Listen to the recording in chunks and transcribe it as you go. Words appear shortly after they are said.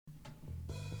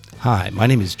Hi, my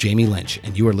name is Jamie Lynch,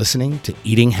 and you are listening to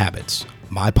Eating Habits,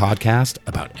 my podcast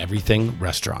about everything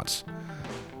restaurants.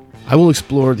 I will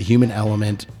explore the human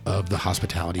element of the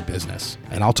hospitality business,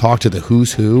 and I'll talk to the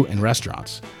who's who in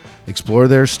restaurants, explore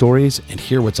their stories, and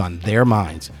hear what's on their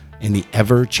minds in the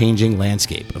ever-changing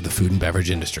landscape of the food and beverage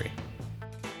industry.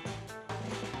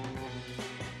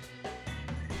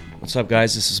 What's up,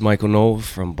 guys? This is Michael Noll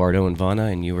from Bardo and Vana,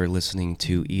 and you are listening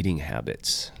to Eating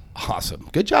Habits. Awesome.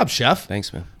 Good job, Chef.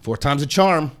 Thanks, man. 4 times a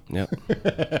charm.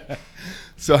 Yep.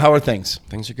 So how are things?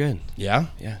 Things are good. Yeah?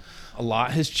 Yeah. A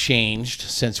lot has changed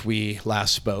since we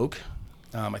last spoke.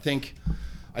 I think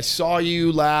I saw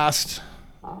you last,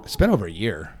 it's been over a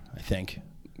year, I think.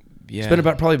 Yeah. It's been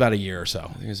probably about a year or so.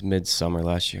 I think it was midsummer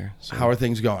last year. So. How are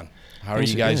things going? How are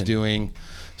you guys doing?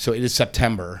 So it is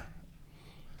September.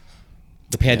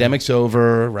 The pandemic's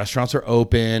over. Restaurants are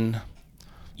open.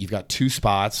 You've got 2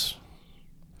 spots.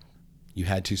 You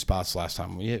had 2 spots last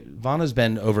time. Vana's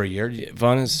been over a year.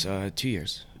 Vana's 2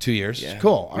 years. 2 years? Yeah.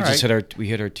 Cool. All we right. just hit our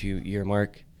 2-year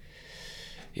mark.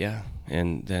 Yeah.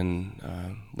 And then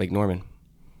Lake Norman.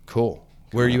 Cool.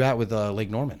 Where are you at with Lake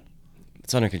Norman?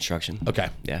 It's under construction. Okay.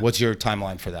 Yeah. What's your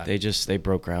timeline for that? They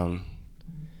broke ground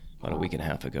about a week and a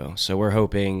half ago. So we're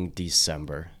hoping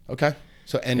December. Okay.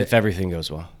 So if everything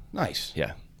goes well. Nice.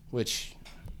 Yeah. Which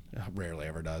rarely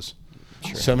ever does.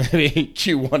 Sure. So maybe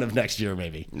Q1 of next year,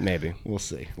 maybe. Maybe. We'll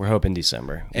see. We're hoping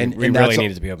December. And we really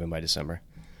need it to be open by December.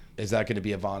 Is that going to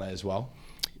be a Vana as well?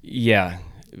 Yeah.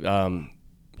 Trying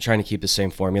to keep the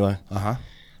same formula. Uh-huh.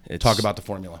 Talk about the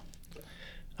formula.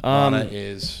 Vana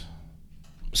is...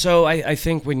 So I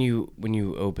think when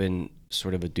you open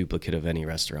sort of a duplicate of any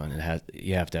restaurant,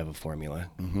 you have to have a formula.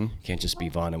 Mm-hmm. You can't just be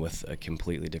Vana with a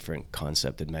completely different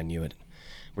concept and menu.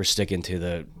 We're sticking to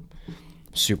the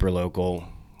super local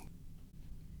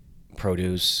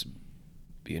produce,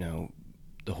 the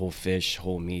whole fish,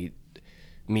 whole meat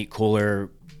cooler,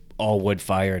 all wood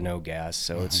fire, no gas.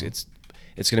 So it's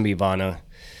going to be Vana,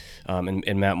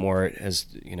 and Matt Moore has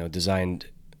designed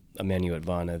a menu at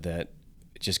Vana that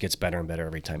just gets better and better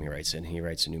every time he writes it. He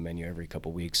writes a new menu every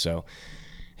couple weeks, so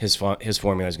his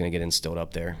formula is going to get instilled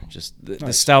up there. Just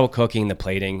the style of cooking, the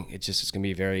plating, it's going to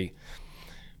be very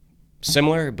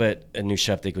similar, but a new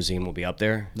chef de cuisine will be up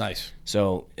there. Nice.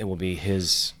 So it will be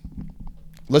his.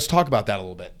 Let's talk about that a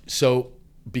little bit. So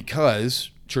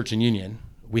because Church and Union,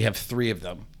 we have 3 of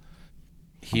them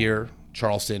here,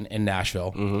 Charleston and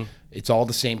Nashville. Mm-hmm. It's all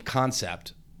the same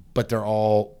concept, but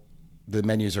the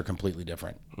menus are completely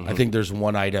different. Mm-hmm. I think there's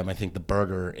one item, I think the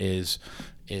burger is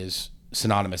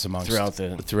synonymous amongst throughout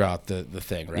the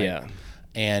thing, right? Yeah.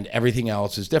 And everything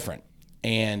else is different.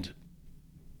 And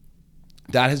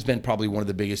that has been probably one of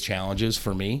the biggest challenges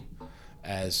for me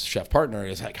as chef partner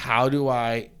is like, how do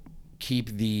I keep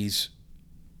the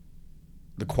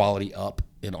quality up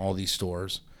in all these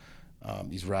stores,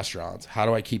 these restaurants? How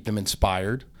do I keep them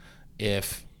inspired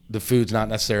if the food's not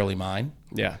necessarily mine?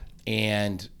 Yeah.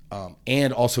 And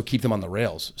also keep them on the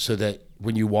rails so that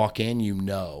when you walk in, you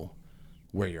know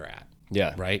where you're at.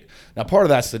 Yeah. Right? Now, part of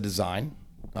that's the design.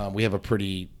 We have a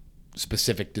pretty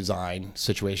specific design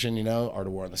situation, art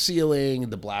of war on the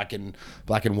ceiling, the black and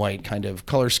white kind of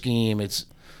color scheme. It's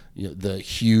the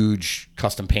huge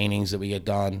custom paintings that we get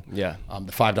done. Yeah.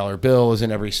 The $5 bill is in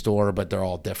every store, but they're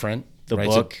all different. The right?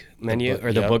 book menu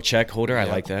or the book check holder, I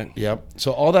like that. Yep.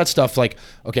 So all that stuff,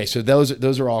 so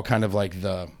those are all kind of like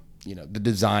the the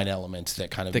design elements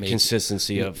that kind of the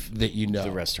consistency of that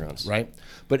the restaurants, right?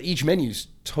 But each menu's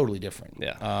totally different.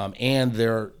 Yeah. And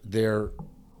they're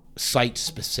site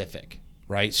specific,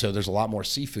 right? So there's a lot more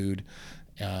seafood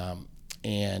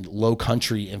and low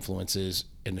country influences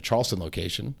in the Charleston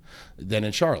location than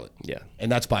in Charlotte. Yeah.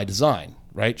 And that's by design,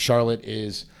 right? Charlotte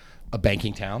is a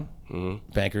banking town.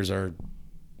 Mm-hmm. Bankers are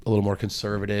a little more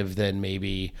conservative than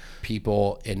maybe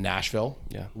people in Nashville,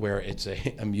 where it's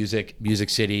a music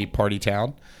city, party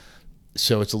town.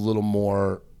 So it's a little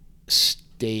more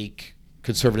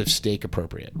conservative steak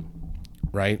appropriate,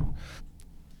 right?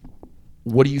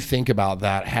 What do you think about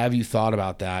that? Have you thought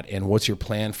about that? And what's your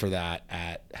plan for that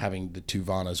at having the 2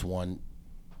 Vanas, one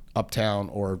uptown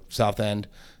or South End,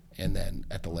 and then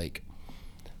at the lake?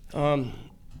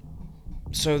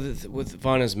 So with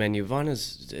Vana's menu,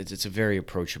 it's a very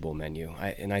approachable menu.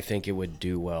 I think it would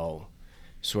do well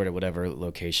sort of whatever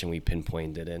location we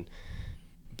pinpointed it in.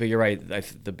 But you're right,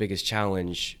 the biggest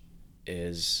challenge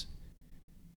is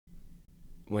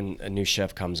when a new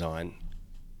chef comes on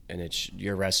and it's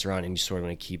your restaurant and you sort of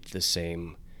want to keep the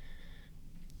same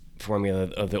formula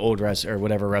of the old or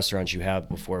whatever restaurants you have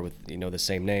before with the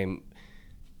same name,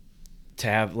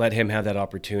 to let him have that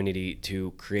opportunity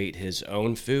to create his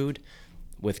own food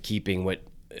with keeping what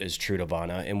is true to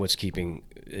Vana and what's keeping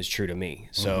is true to me.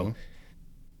 So,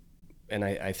 and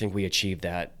I think we achieved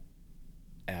that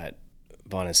at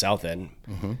Vana South End.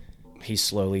 He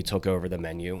slowly took over the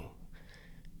menu,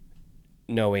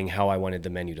 knowing how I wanted the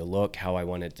menu to look, how I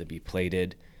wanted it to be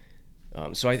plated.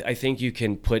 So I think you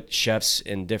can put chefs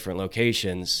in different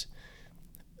locations,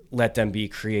 let them be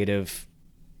creative,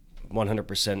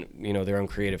 100%, their own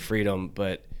creative freedom.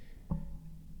 But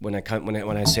when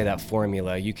I say that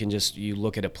formula, you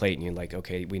look at a plate and you're like,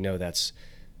 okay, we know that's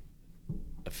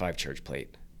a 5 church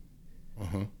plate.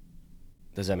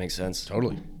 Does that make sense?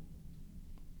 Totally.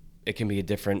 It can be a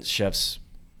different chef's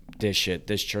dish at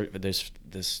this church,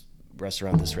 this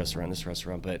restaurant, this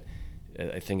restaurant. But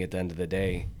I think at the end of the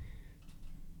day,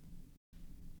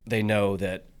 they know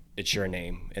that it's your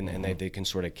name, and they can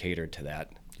sort of cater to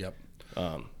that. Yep.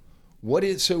 What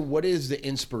is the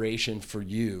inspiration for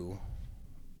you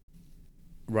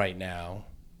right now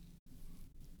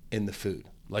in the food?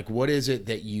 Like, what is it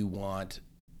that you want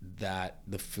that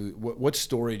the food? What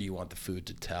story do you want the food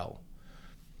to tell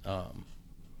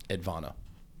at Vana?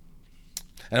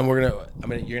 And you're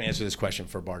gonna answer this question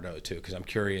for Bardo too, because I'm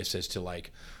curious as to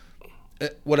like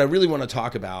what I really want to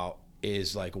talk about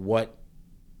is like what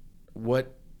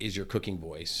is your cooking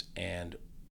voice, and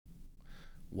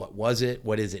what was it?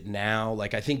 What is it now?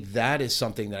 Like, I think that is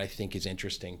something that I think is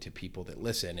interesting to people that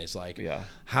listen, is like,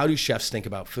 how do chefs think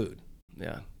about food?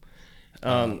 Yeah.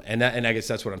 And I guess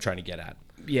that's what I'm trying to get at.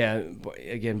 Yeah.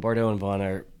 Again, Bardo and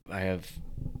Vana, I have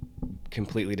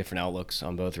completely different outlooks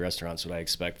on both restaurants, what I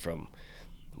expect from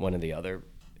one or the other.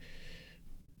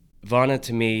 Vana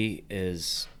to me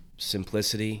is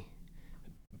simplicity,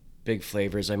 big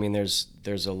flavors. I mean, there's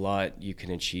a lot you can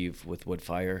achieve with wood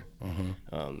fire.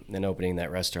 And opening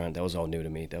that restaurant, that was all new to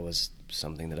me. That was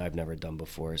something that I've never done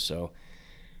before. So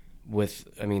with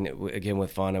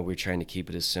Vana, we're trying to keep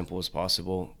it as simple as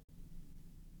possible,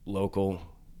 local,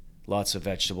 lots of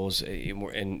vegetables,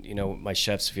 and my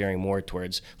chef's veering more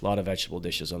towards a lot of vegetable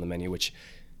dishes on the menu, which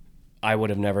I would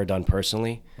have never done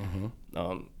personally.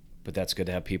 But that's good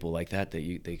to have people like that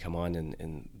they come on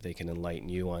and they can enlighten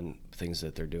you on things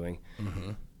that they're doing.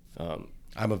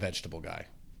 I'm a vegetable guy.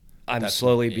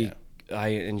 I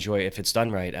enjoy if it's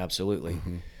done right, absolutely.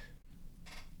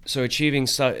 So achieving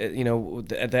stuff,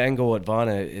 the end goal at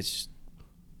Vana is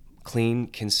clean,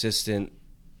 consistent,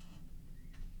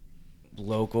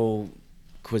 local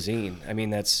cuisine. I mean,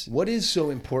 that's what is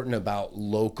so important about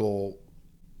local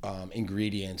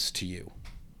ingredients to you.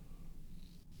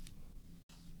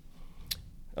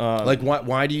 Like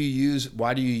why do you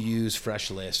use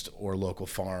Fresh List or local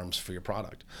farms for your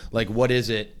product? Like, what is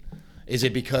it? Is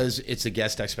it because it's a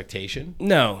guest expectation?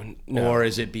 No. Or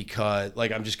is it because,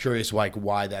 like, I'm just curious, like,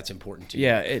 why that's important to you?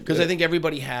 Yeah, because I think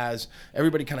everybody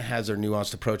kind of has their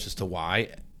nuanced approach as to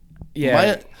why.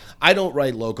 Yeah, I don't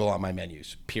write local on my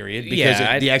menus, period, because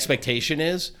the expectation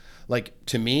is, like,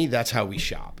 to me, that's how we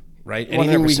shop, right?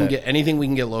 Anything 100%. we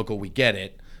can get local, we get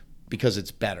it because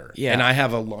it's better. Yeah. And I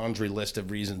have a laundry list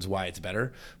of reasons why it's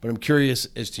better, but I'm curious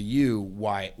as to you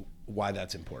why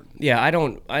that's important. Yeah, I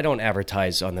don't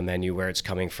advertise on the menu where it's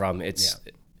coming from. It's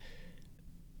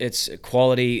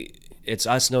quality. It's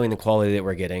us knowing the quality that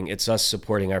we're getting. It's us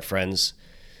supporting our friends,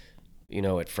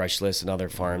 at Fresh List and other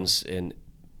farms. And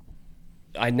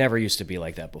I never used to be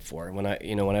like that before. When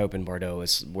I opened Bardo,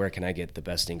 it's where can I get the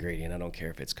best ingredient? I don't care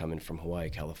if it's coming from Hawaii,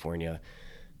 California.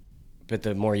 But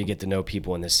the more you get to know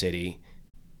people in the city,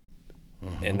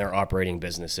 and they're operating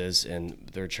businesses and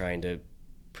they're trying to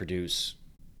produce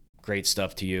great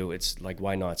stuff to you, it's like,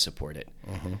 why not support it?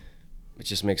 It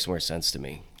just makes more sense to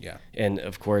me. Yeah. And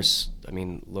of course, I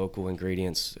mean, local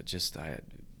ingredients, it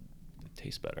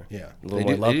taste better. Yeah. A little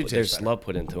more love. There's love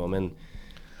put into them. And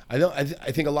I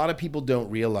think a lot of people don't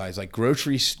realize, like,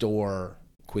 grocery store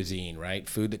cuisine, right?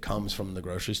 Food that comes from the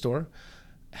grocery store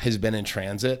has been in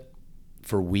transit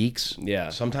for weeks,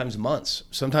 sometimes months.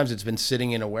 Sometimes it's been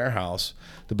sitting in a warehouse.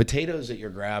 The potatoes that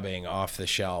you're grabbing off the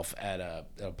shelf at a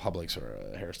Publix or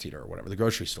a Harris Teeter or whatever, the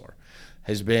grocery store,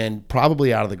 has been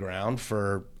probably out of the ground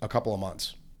for a couple of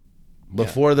months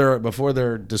before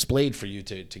they're displayed for you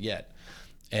to get.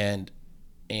 And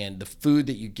the food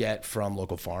that you get from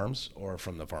local farms or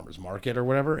from the farmers market or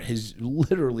whatever has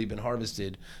literally been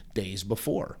harvested days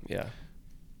before. Yeah.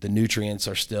 The nutrients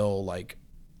are still, like,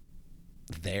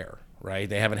 there, right?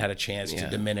 They haven't had a chance to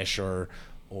diminish or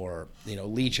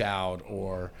leach out,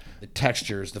 or the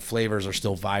textures, the flavors are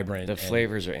still vibrant. The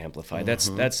flavors are amplified.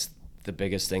 That's the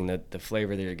biggest thing, that the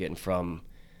flavor that you're getting from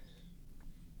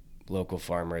local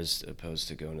farmers opposed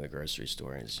to going to the grocery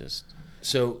store is just...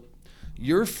 So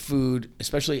your food,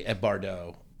 especially at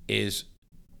Bardo, is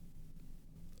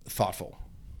thoughtful,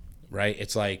 right?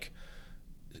 It's like,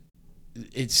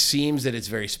 it seems that it's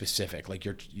very specific. Like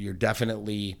you're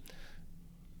definitely,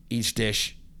 each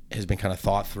dish has been kind of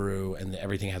thought through and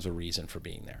everything has a reason for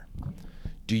being there.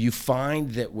 Do you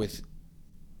find that with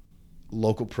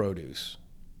local produce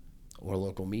or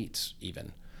local meats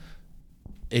even,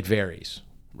 it varies,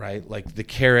 right? Like the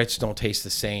carrots don't taste the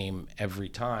same every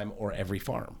time or every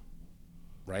farm,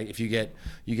 right? If you get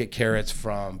carrots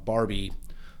from Barbie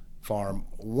farm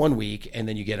one week and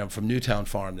then you get them from Newtown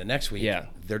farm the next week,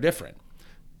 they're different.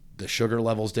 The sugar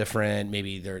level's different.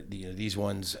 Maybe they're, these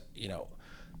ones,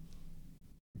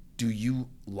 do you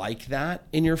like that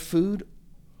in your food,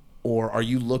 or are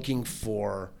you looking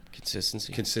for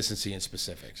consistency and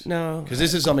specifics? No, because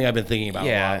this is something I've been thinking about.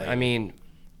 Yeah, a lot lately. I mean,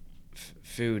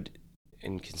 food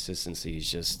inconsistency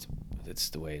is just, it's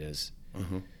the way it is.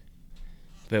 Mm-hmm.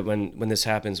 But when this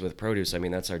happens with produce, I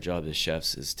mean, that's our job as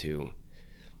chefs, is to,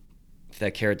 if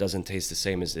that carrot doesn't taste the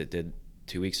same as it did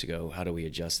 2 weeks ago, how do we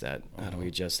adjust that? How do we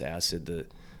adjust the acid,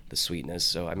 the sweetness?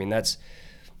 So I mean, that's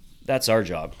our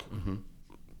job. Mm-hmm.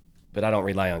 But I don't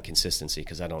rely on consistency,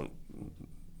 because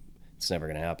it's never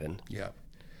going to happen. Yeah.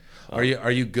 Are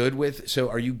you good with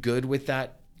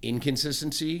that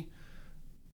inconsistency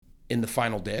in the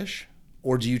final dish,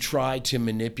 or do you try to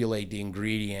manipulate the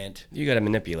ingredient? You got to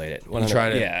manipulate it.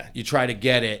 You try to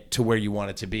get it to where you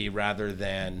want it to be, rather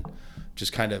than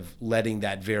just kind of letting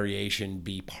that variation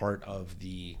be part of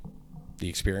the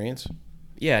experience.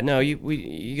 Yeah, no,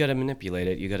 you got to manipulate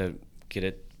it. You got to get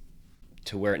it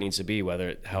to where it needs to be,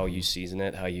 whether how you season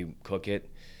it, how you cook it,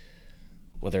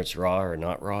 whether it's raw or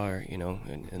not raw, or,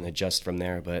 and adjust from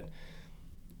there. But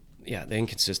yeah,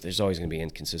 there's always going to be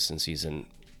inconsistencies in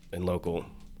local.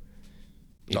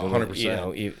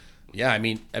 100%. Yeah, I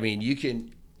mean, you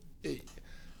can.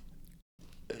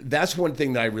 That's one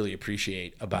thing that I really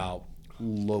appreciate about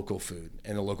local food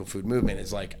and the local food movement,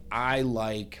 is like, I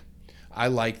like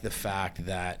the fact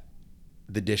that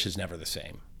the dish is never the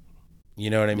same.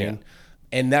 You know what I mean? Yeah.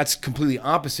 And that's completely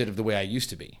opposite of the way I used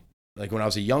to be. Like when I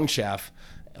was a young chef,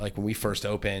 like when we first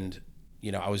opened,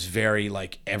 I was very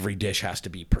like, every dish has to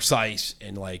be precise,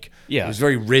 and like, it was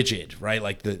very rigid, right?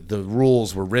 Like the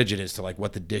rules were rigid as to like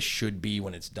what the dish should be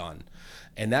when it's done.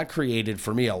 And that created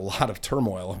for me a lot of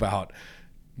turmoil about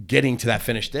getting to that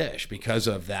finished dish, because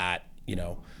of that,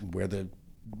 where the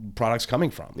product's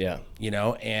coming from. Yeah.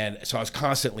 And so I was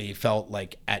constantly felt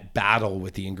like at battle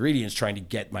with the ingredients, trying to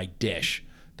get my dish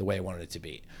the way I wanted it to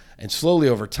be. And slowly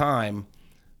over time,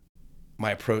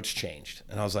 my approach changed.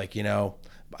 And I was like,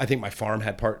 I think my farm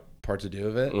had part to do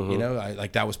with it.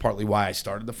 Mm-hmm. That was partly why I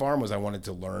started the farm, was I wanted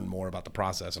to learn more about the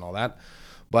process and all that.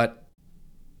 But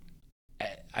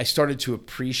I started to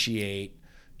appreciate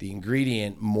the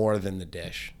ingredient more than the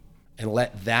dish, and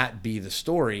let that be the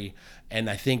story. And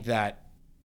I think that,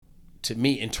 to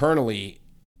me, internally,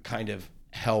 kind of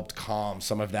helped calm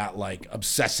some of that like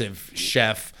obsessive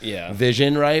chef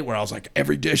vision, right? Where I was like,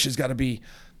 every dish has got to be.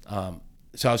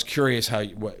 So I was curious how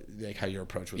your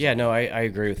approach was. Yeah, no, I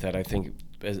agree with that. I think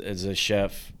as a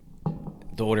chef,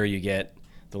 the older you get,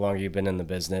 the longer you've been in the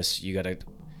business, you got to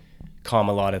calm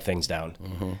a lot of things down.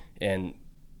 Mm-hmm. And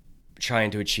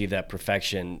trying to achieve that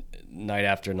perfection night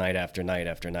after night after night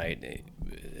after night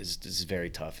is very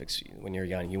tough. When you're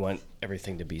young, you want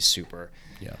everything to be super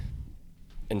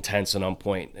intense and on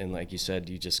point. And like you said,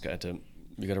 you got to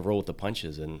roll with the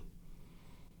punches. And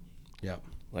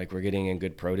like, we're getting in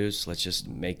good produce, let's just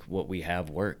make what we have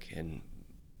work and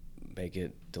make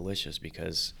it delicious,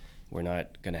 because we're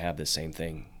not going to have the same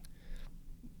thing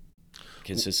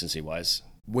consistency wise.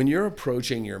 When you're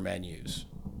approaching your menus,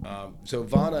 so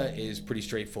Vana is pretty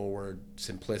straightforward,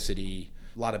 simplicity,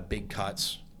 a lot of big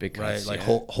cuts, right? Like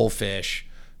whole fish,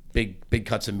 big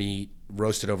cuts of meat,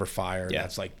 roasted over fire. Yeah.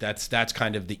 That's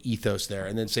kind of the ethos there.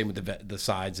 And then same with the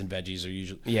sides and veggies are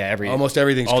usually almost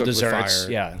everything's all cooked desserts,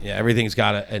 with fire. Yeah, everything's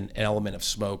got an element of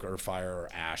smoke or fire or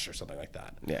ash or something like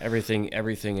that. Yeah, everything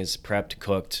is prepped,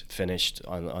 cooked, finished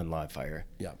on live fire.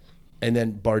 Yeah. And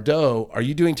then Bardo, are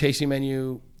you doing tasting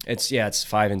menu? It's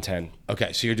 5 and 10.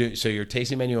 Okay, so you're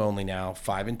tasting menu only now,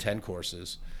 5 and 10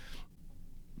 courses.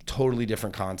 Totally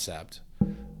different concept.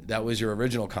 That was your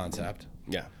original concept.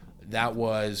 Yeah. That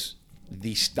was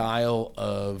the style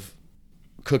of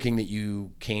cooking that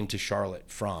you came to Charlotte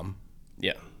from.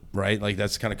 Yeah. Right? Like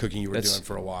that's the kind of cooking you were doing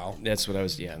for a while. That's what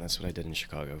that's what I did in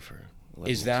Chicago for 11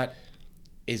 years.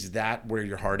 Is that where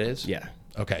your heart is? Yeah.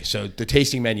 Okay, so the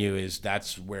tasting menu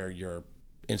that's where your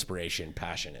inspiration,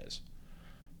 passion is.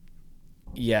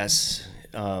 Yes.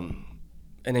 And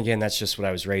again, that's just what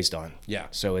I was raised on. Yeah.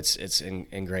 So it's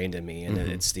ingrained in me, and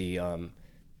it's the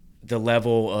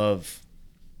level of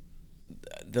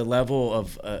the level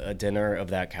of a dinner of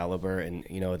that caliber and,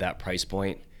 you know, that price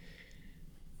point,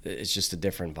 it's just a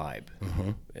different vibe.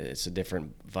 It's a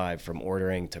different vibe from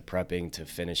ordering to prepping to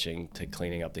finishing to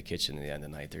cleaning up the kitchen at the end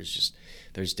of the night.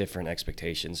 There's different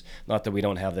expectations. Not that we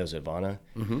don't have those at Vana.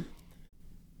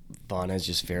 Vana is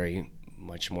just very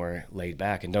much more laid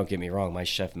back. And don't get me wrong, my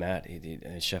chef Matt,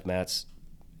 Chef Matt's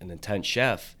an intense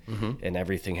chef, and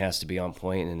everything has to be on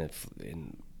point,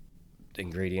 and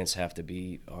ingredients have to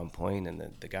be on point, and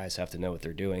the guys have to know what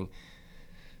they're doing.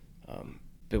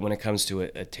 But when it comes to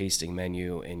a tasting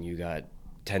menu and you got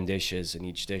 10 dishes and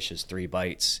each dish is 3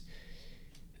 bites,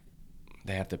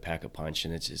 they have to pack a punch,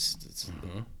 and it's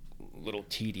a little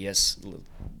tedious,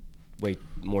 way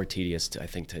more tedious, I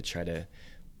think, to try to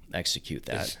execute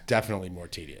that. It's definitely more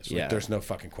tedious. Like, Yeah. there's no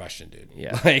fucking question, dude.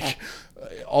 Yeah. Like,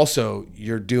 also,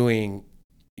 you're doing,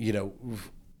 you know,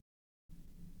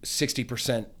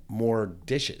 60% more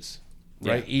dishes,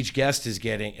 right? Yeah. Each guest is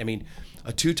getting, I mean,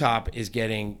 a 2-top is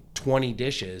getting 20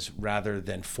 dishes rather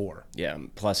than 4. Yeah,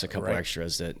 plus a couple Right.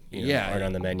 extras that Yeah. aren't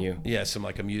on the menu. Yeah, some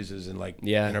like amuses and like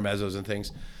Yeah. intermezzos and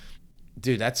things.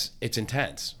 Dude, it's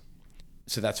intense.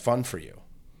 So that's fun for you.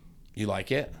 You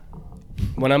like it?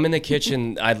 When I'm in the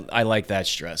kitchen, I like that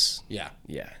stress. Yeah.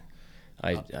 Yeah,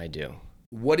 I do.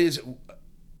 What is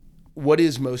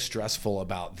most stressful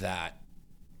about that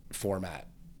format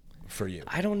for you?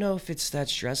 I don't know if it's that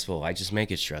stressful. I just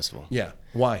make it stressful. Yeah.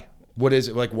 Why? What is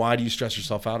it like? Why do you stress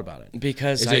yourself out about it?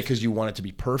 Because Is it because you want it to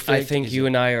be perfect? I think Is you it-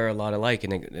 and I are a lot alike,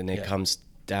 and it Yeah. comes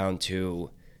down to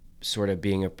sort of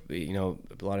being a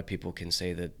lot of people can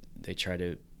say that they try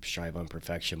to strive on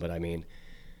perfection, but I mean,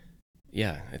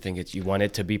 yeah, I think it's, you want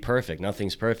it to be perfect.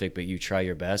 Nothing's perfect, but you try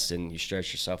your best and you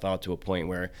stretch yourself out to a point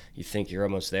where you think you're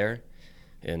almost there.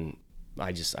 And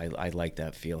I like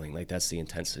that feeling. Like, that's the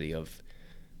intensity of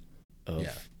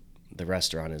Yeah. the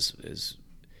restaurant is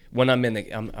when I'm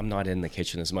I'm not in the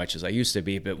kitchen as much as I used to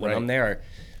be, but when Right. I'm there,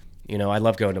 you know, I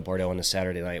love going to Bardo on a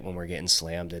Saturday night when we're getting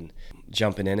slammed and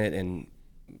jumping in it and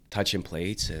touching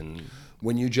plates. And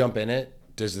When you jump in it,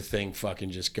 does the thing fucking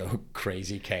just go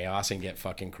crazy chaos and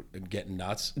getting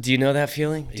nuts? do you know that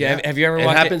feeling? Yeah. Have you ever It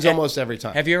walked happens almost every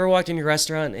time. Have you ever walked in your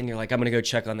restaurant and you're like, I'm going to go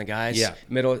check on the guys? Yeah.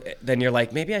 Then you're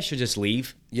like, maybe I should just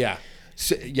leave. Yeah.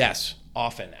 So, yes.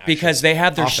 Often, actually. Because they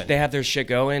have their Often. they have their shit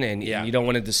going, and Yeah. you don't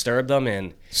want to disturb them.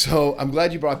 And So I'm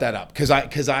glad you brought that up because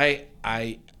I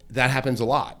that happens a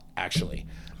lot, actually.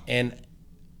 And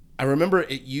I remember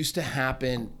it used to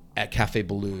happen at Cafe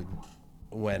Balloon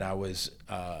when I was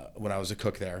a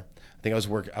cook there. I think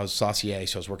I was saucier,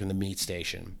 so I was working the meat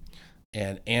station.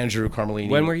 And Andrew Carmelini.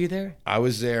 when were you there? I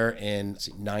was there in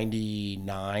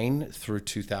 99 through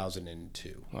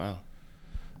 2002. Wow.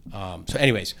 So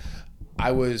anyways,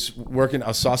 I was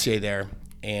saucier there,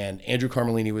 and Andrew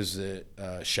Carmelini was the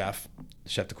chef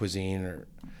de cuisine,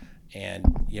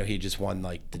 and you know, he just won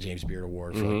like the James Beard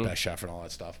Award for like, best chef and all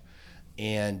that stuff.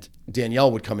 And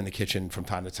Danielle would come in the kitchen from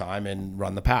time to time and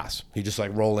run the pass. He'd just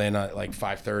like roll in at like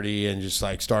 5:30 and just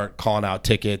like start calling out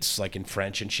tickets like in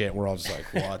French and shit. We're all just like,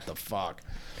 what the fuck?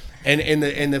 And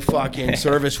the fucking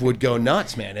service would go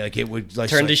nuts, man. Like, it would like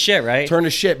Turn to shit, right? Turn to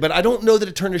shit. But I don't know that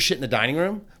it turned to shit in the dining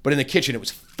room. But in the kitchen, it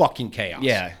was fucking chaos.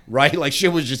 Yeah. Right. Like,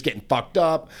 shit was just getting fucked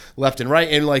up left and right.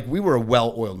 And like, we were a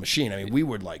well-oiled machine. I mean, we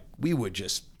would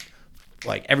just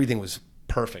like, everything was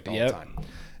perfect all the time,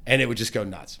 and it would just go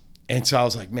nuts. And so I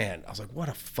was like, what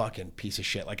a fucking piece of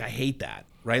shit. Like, I hate that,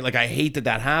 right? Like, I hate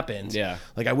that happens. Yeah.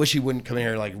 Like, I wish he wouldn't come in here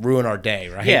and like ruin our day,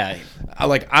 right? Yeah.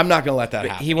 I'm not gonna let that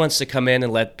happen. He wants to come in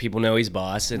and let people know he's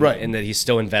boss, and, Right. and that he's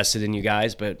still invested in you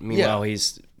guys. But meanwhile,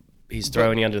 he's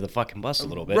throwing you under the fucking bus a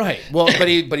little bit. Right. Well,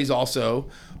 but he's also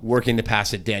working to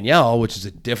pass at Danielle, which is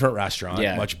a different restaurant,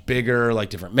 Yeah. much bigger, like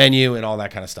different menu and all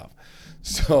that kind of stuff.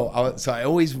 So I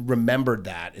always remembered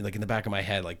that, like in the back of my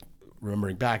head, like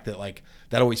remembering back that like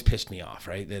that always pissed me off,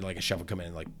 right? That like a chef would come in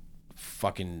and like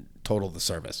fucking total the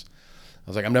service. I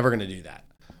was like, I'm never gonna do that.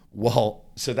 Well,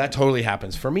 so that totally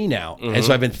happens for me now, and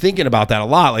so I've been thinking about that a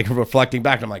lot, like reflecting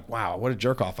back. And I'm like, wow, what a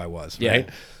jerk off I was, right?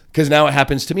 Because now it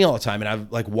happens to me all the time, and I'm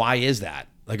like, why is that?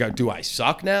 Like, do I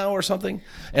suck now or something?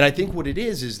 And I think what it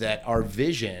is that our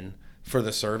vision for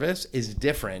the service is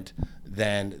different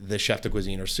than the chef de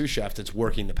cuisine or sous chef that's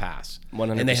working the pass.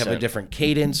 100%. And they have a different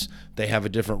cadence, they have a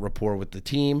different rapport with the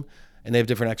team, and they have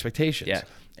different expectations. Yeah.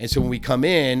 And so when we come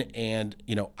in and,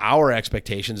 you know, our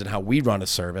expectations and how we run a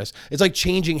service, it's like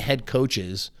changing head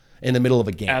coaches in the middle of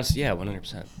a game,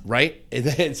 100%. right?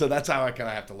 And so that's how I kind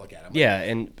of have to look at it. Yeah,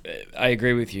 and I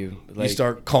agree with you. You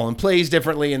start calling plays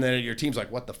differently, and then your team's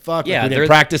like, "What the fuck? Yeah, we didn't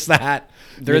practice that."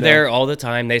 They're there all the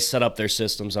time. They set up their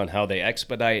systems on how they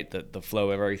expedite the flow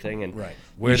of everything, and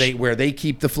where they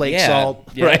keep the flake salt,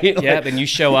 right? Yeah, and you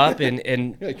show up,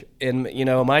 and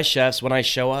my chefs, when I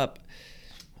show up,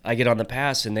 I get on the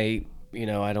pass, and they,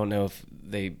 I don't know if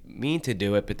they mean to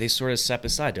do it, but they sort of step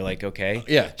aside. They're like, okay,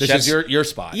 this is your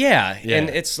spot. Yeah, and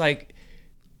it's like,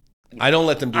 I don't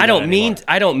let them do that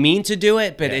I don't mean to do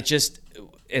it, but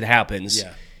it happens.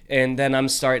 Yeah. And then I'm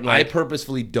starting I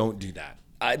purposefully don't do that.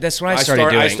 That's what I started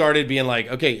doing. I started being like,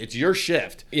 okay, it's your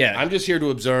shift. Yeah. I'm just here to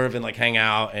observe and like hang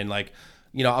out and like,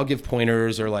 I'll give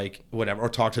pointers or like whatever, or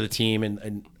talk to the team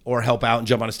and or help out and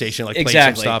jump on a station, like play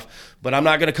some stuff. But I'm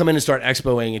not going to come in and start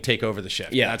expoing and take over the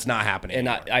shift. Yeah. That's not happening. And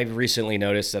I recently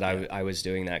noticed that I was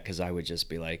doing that because I would just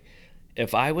be like,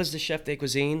 if I was the chef de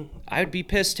cuisine, I would be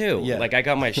pissed too. Yeah. Like I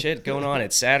got my shit going on.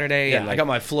 It's Saturday. And like, I got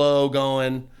my flow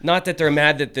going. Not that they're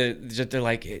mad that they're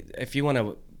like, if you want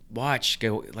to watch,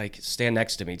 go like stand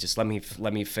next to me. Just let me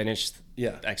finish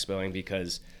expoing,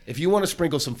 because if you want to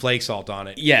sprinkle some flake salt on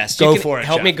it, go for it.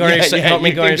 Help me garnish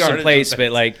some plates,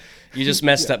 but like you just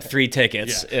messed up 3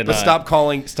 tickets. Yeah. But stop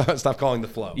calling the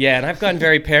flow. Yeah, and I've gotten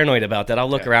very paranoid about that. I'll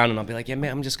look around and I'll be like, yeah,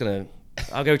 man,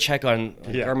 I'll go check on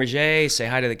Garmager, say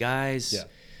hi to the guys.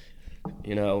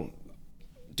 Yeah.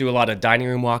 Do a lot of dining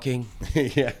room walking.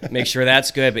 Make sure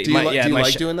that's good. But do you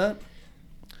like doing that?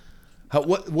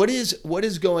 What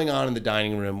is going on in the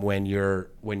dining room when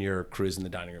you're cruising the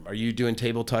dining room? Are you doing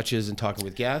table touches and talking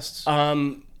with guests?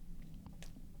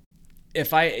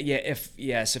 If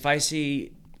I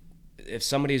see if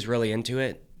somebody's really into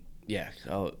it,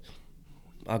 I'll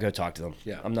go talk to them.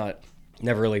 Yeah, I'm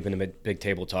never really been a big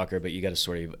table talker, but you got to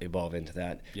sort of evolve into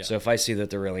that. Yeah. So if I see that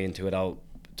they're really into it, I'll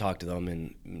talk to them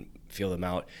and feel them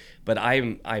out. But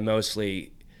I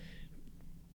mostly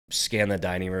scan the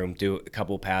dining room, do a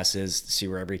couple passes, see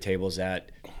where every table's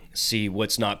at, see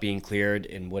what's not being cleared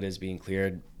and what is being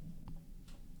cleared,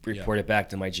 report it back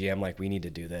to my GM, like, we need to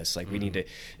do this. Like, we need to,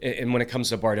 and when it comes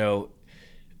to Bardo,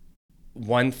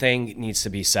 one thing needs to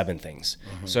be 7 things.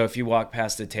 So if you walk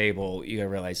past the table, you gotta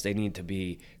realize they need to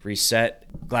be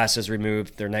reset, glasses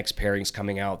removed, their next pairing's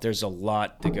coming out. There's a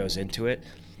lot that goes into it.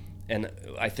 And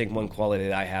I think one quality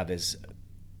that I have is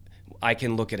I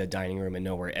can look at a dining room and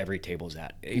know where every table's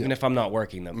at, even if I'm not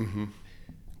working them.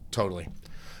 Totally.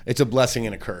 It's a blessing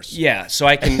and a curse. Yeah, so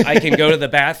I can go to the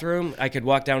bathroom. I could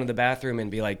walk down to the bathroom and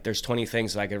be like, there's 20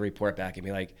 things that I could report back and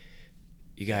be like,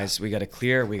 you guys, we got to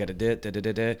clear, we got to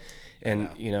da. And,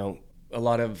 a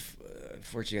lot of,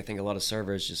 unfortunately, I think a lot of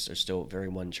servers just are still very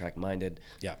one-track minded.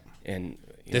 Yeah. And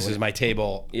this is my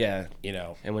table. Yeah.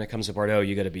 And when it comes to Bardo,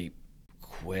 you got to be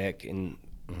quick and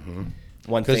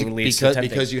one thing leads to 10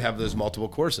 because things. you have those multiple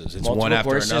courses. It's multiple one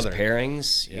after courses, another.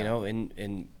 Pairings,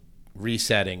 and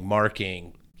resetting,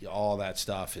 marking, all that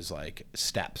stuff is like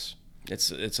steps.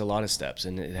 It's a lot of steps,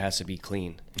 and it has to be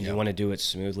clean. You want to do it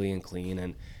smoothly and clean,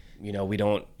 and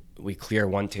we clear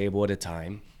one table at a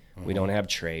time. We don't have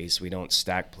trays. We don't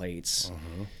stack plates.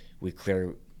 We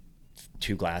clear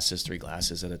 2 glasses, 3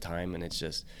 glasses at a time, and it's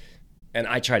just. And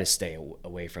I try to stay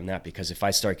away from that, because if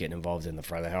I start getting involved in the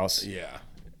front of the house,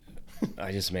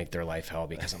 I just make their life hell,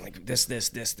 because I'm like this,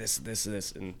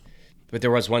 and. But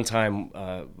there was one time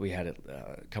we had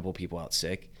a couple of people out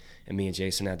sick, and me and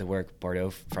Jason had to work Bardo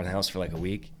front of the house for like a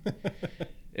week.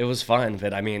 It was fun,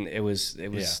 but I mean, it was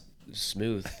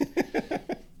smooth.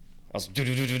 I was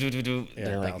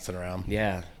bouncing around.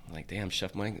 Yeah, like, damn,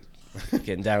 Chef Mike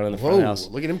getting down in the front of the house.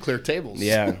 Look at him clear tables.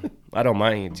 Yeah, I don't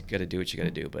mind. You got to do what you got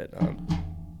to do, but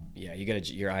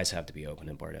your eyes have to be open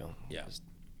in Bardo. Yeah.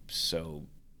 So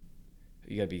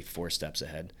you got to be 4 steps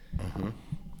ahead.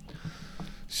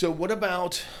 So what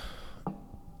about?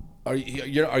 Are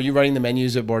you writing the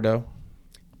menus at Bardo?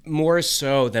 More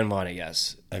so than Vana,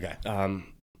 yes. Okay.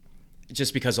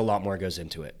 Just because a lot more goes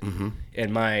into it,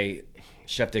 and my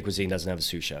chef de cuisine doesn't have a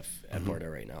sous chef at Bardo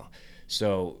right now.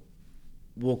 So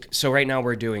right now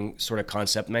we're doing sort of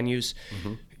concept menus.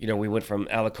 We went from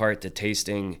a la carte to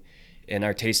tasting, and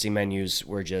our tasting menus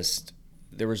were just,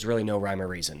 there was really no rhyme or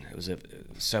reason. It was a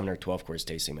 7 or 12 course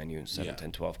tasting menu, 7,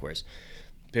 10, 12 course.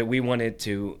 But we wanted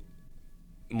to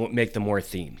make them more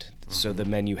themed. So the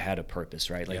menu had a purpose,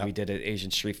 right? Like we did an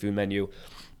Asian street food menu.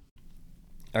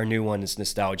 Our new one is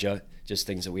nostalgia, just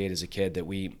things that we ate as a kid that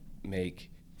we make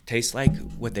taste like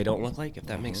what they don't look like, if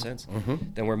that makes sense.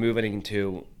 Then we're moving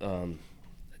into, we're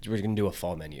going to do a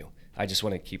fall menu. I just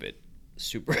want to keep it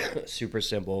super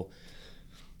simple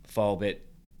fall, but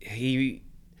he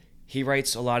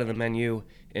writes a lot of the menu,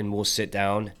 and we'll sit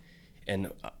down,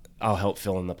 and I'll help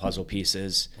fill in the puzzle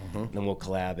pieces, and then we'll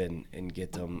collab and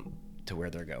get them to where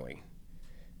they're going,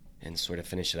 and sort of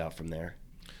finish it out from there.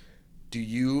 Do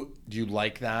you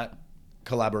like that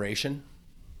collaboration?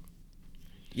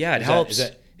 Yeah, it helps.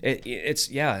 It's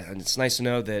and it's nice to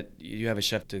know that you have a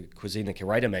chef de cuisine that can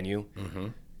write a menu.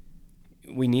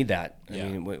 We need that. I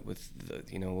mean, with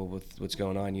what's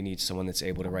going on, you need someone that's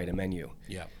able to write a menu.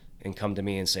 Yeah. And come to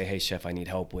me and say, hey, chef, I need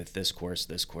help with this course.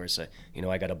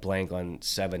 I got a blank on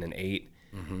 7 and 8.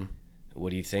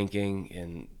 What are you thinking?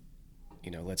 And,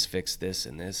 let's fix this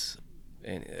and this.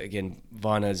 And again,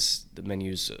 Vana's, the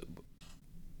menu's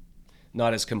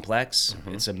not as complex.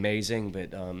 It's amazing,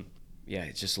 but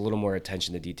it's just a little more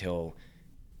attention to detail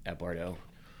at Bardo.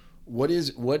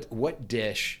 What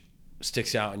dish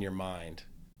sticks out in your mind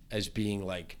as being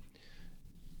like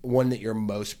one that you're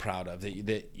most proud of,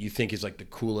 that you think is like the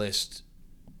coolest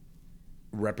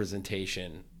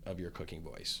representation of your cooking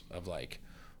voice, of like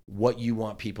what you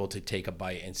want people to take a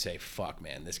bite and say, fuck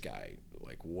man, this guy,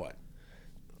 like what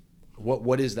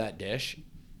is that dish?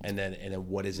 And then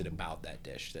what is it about that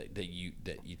dish that you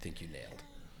think you nailed?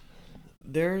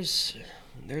 There's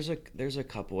a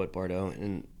couple at Bardo,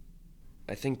 and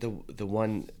I think the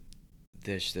one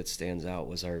dish that stands out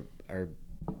was our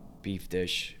beef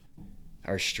dish,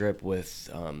 our strip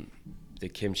with the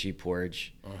kimchi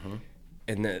porridge.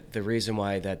 And the reason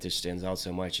why that dish stands out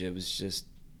so much, it was just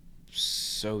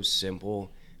so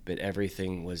simple, but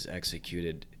everything was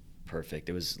executed perfect.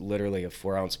 It was literally a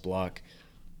 4-ounce block,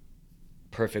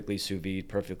 perfectly sous vide,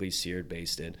 perfectly seared,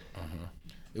 basted.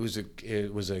 It was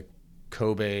a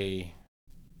Kobe.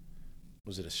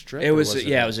 Was it a strip? It was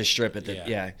a strip at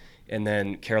the and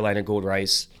then Carolina gold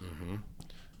rice.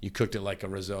 You cooked it like a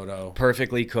risotto.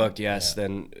 Perfectly cooked, yes. Yeah.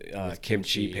 Then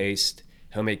kimchi paste,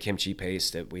 homemade kimchi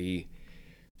paste that we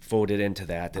folded into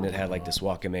that. Then it had like this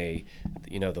wakame,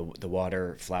 the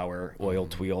water, flour, oil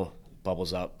tweel,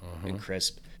 bubbles up and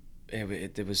crisp.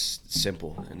 It was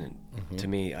simple, and to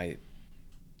me,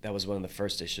 that was one of the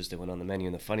first dishes that went on the menu.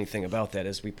 And the funny thing about that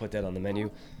is we put that on the menu,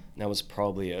 and that was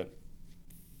probably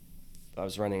I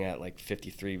was running at like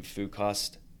 53 food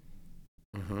cost.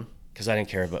 Because I didn't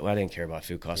care about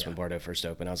food costs when Bardo first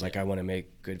opened. I was like, I want to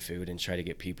make good food and try to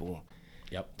get people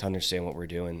to understand what we're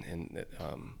doing. And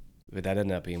but that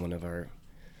ended up being one of our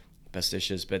best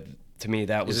dishes. But to me,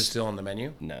 that was... Is it still on the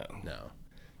menu? No.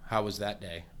 How was that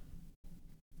day?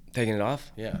 Taking it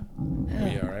off? Yeah. Were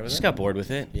you all right with Just it? got bored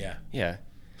with it. Yeah.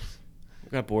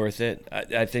 Got bored with it.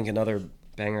 I think another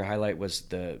banger highlight was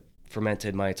the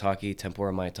fermented maitake,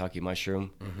 tempura maitake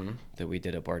mushroom that we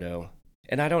did at Bardo.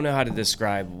 And I don't know how to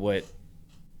describe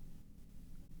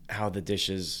how the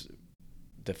dishes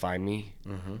define me,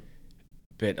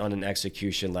 but on an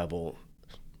execution level,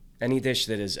 any dish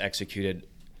that is executed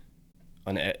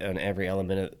on every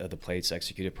element of the plates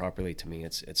executed properly, to me,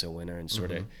 it's a winner. And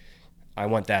sort of, I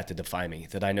want that to define me,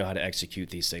 that I know how to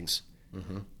execute these things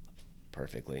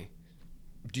perfectly.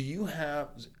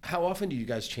 How often do you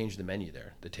guys change the menu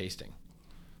there, the tasting?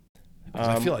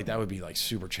 I feel like that would be like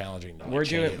super challenging. We're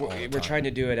trying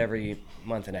to do it every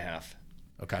month and a half.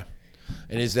 Okay.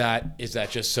 And is that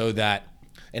just so that,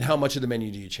 and how much of the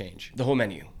menu do you change? The whole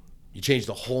menu. You change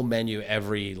the whole menu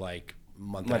every like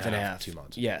month and a half, 2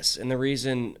 months. Yes. And the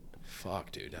reason,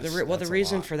 fuck dude. The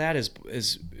reason for that is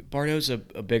Bardo's a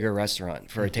bigger restaurant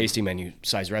for a tasting menu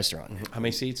size restaurant. How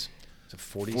many seats? Is it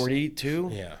 40?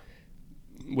 42? Yeah.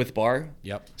 With bar?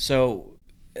 Yep. So,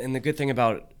 and the good thing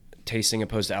about tasting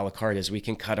opposed to a la carte is we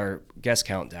can cut our guest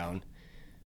count down,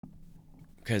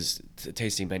 because the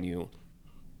tasting menu,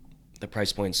 the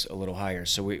price point's a little higher.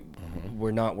 So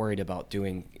we're not worried about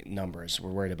doing numbers.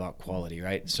 We're worried about quality,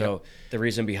 right? So the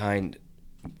reason behind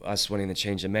us wanting to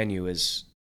change the menu is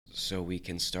so we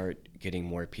can start getting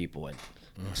more people in,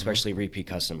 especially repeat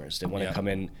customers that want to come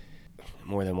in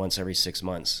more than once every 6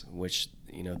 months, which,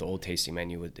 the old tasting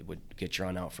menu would get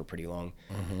drawn out for pretty long.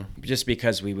 Just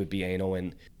because we would be anal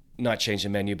and not change the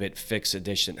menu, but fix a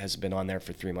dish that has been on there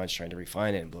for 3 months, trying to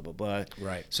refine it and blah, blah, blah.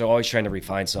 Right. So always trying to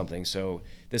refine something. So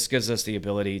this gives us the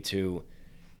ability to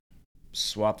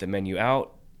swap the menu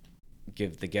out,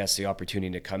 give the guests the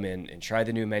opportunity to come in and try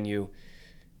the new menu,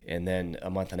 and then a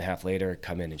month and a half later,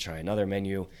 come in and try another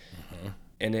menu.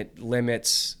 And it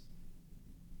limits,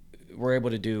 we're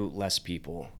able to do less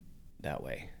people that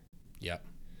way. Yep.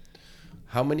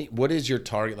 What is your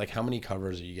target? Like, how many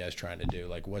covers are you guys trying to do?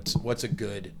 Like, what's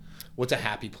a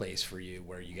happy place for you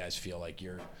where you guys feel like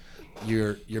you're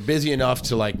busy enough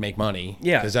to like make money?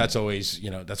 Yeah. Because that's always,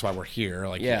 that's why we're here.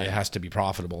 Like, it has to be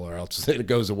profitable or else it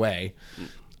goes away.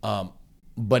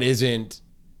 But isn't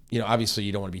obviously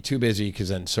you don't want to be too busy because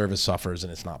then service suffers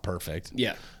and it's not perfect.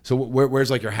 Yeah. So where's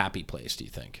like your happy place, do you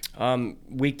think?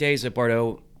 Weekdays at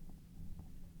Bardo,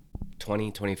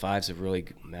 20, 25 is a really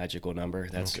magical number.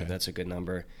 That's a good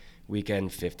number. Weekend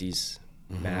 50s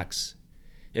max.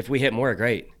 If we hit more,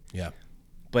 great. Yeah.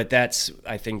 But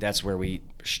I think that's where we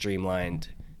streamlined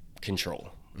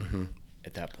control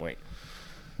at that point.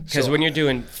 Because when you're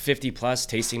doing 50 plus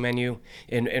tasting menu,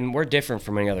 and we're different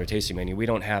from any other tasting menu, we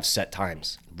don't have set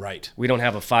times. Right. We don't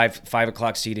have a 5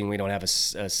 o'clock seating. We don't have a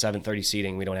 7:30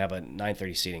 seating. We don't have a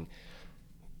 9:30 seating.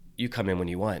 You come in when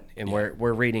you want, and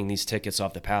we're rating these tickets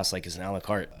off the pass like it's an a la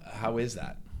carte. How is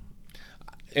that?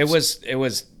 It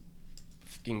was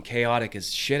fucking chaotic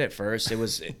as shit at first. It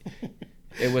was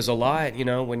a lot,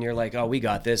 when you're like, oh, we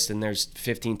got this, and there's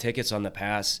 15 tickets on the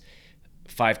pass,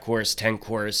 5 course, 10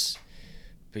 course.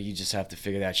 But you just have to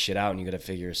figure that shit out, and you got to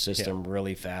figure your system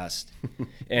really fast.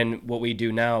 And what we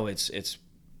do now, it's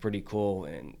pretty cool,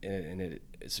 and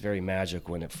it's very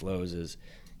magical when it flows. Is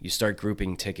you start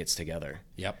grouping tickets together.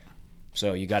 Yep.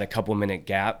 So you got a couple minute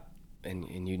gap,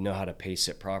 and you know how to pace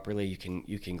it properly.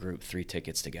 You can group 3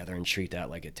 tickets together and treat that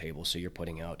like a table. So you're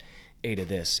putting out 8 of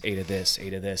this, 8 of this,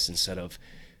 8 of this, instead of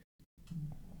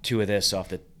 2 of this off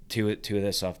the two of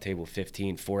this off table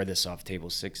 15, 4 of this off table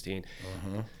 16.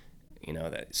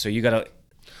 That. So you gotta.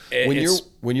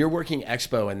 When you're working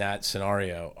expo in that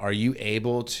scenario, are you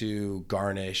able to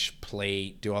garnish,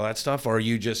 plate, do all that stuff, or are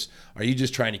you just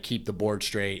trying to keep the board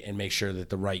straight and make sure that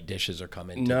the right dishes are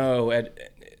coming? No,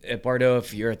 at Bardo,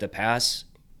 if you're at the pass,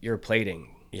 you're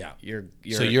plating. Yeah,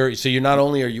 so you're not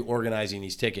only are you organizing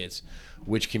these tickets,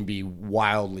 which can be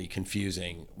wildly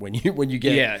confusing when you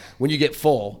get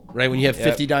full, right? When you have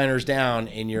 50 diners down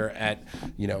and you're at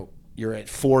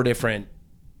 4 different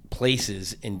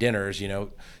places in dinners, you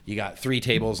got 3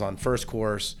 tables on first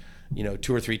course,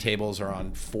 2 or 3 tables are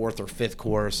on 4th or 5th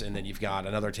course, and then you've got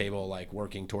another table like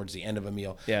working towards the end of a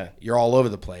meal. Yeah, you're all over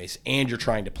the place, and you're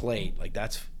trying to plate. Like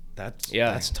that's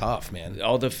tough, man.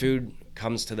 All the food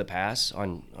comes to the pass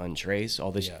on trays.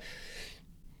 All this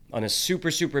on a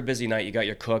super super busy night. You got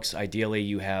your cooks. Ideally,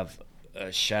 you have a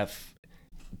chef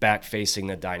back facing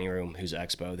the dining room who's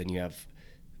expo. Then you have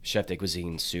Chef de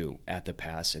Cuisine Sue at the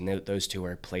pass, and those 2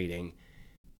 are plating,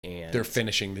 and they're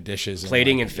finishing the dishes,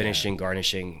 plating and finishing,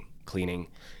 garnishing, cleaning.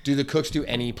 Do the cooks do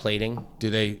any plating? Do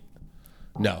they?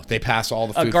 No, they pass all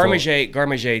the food.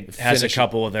 Garmager has a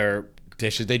couple of their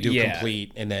dishes. They do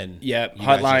complete, and then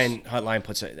Hotline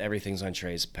puts everything's on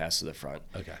trays, pass to the front.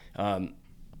 Okay.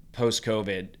 Post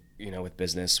COVID, with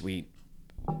business,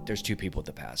 there's 2 people at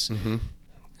the pass.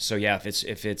 So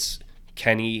if it's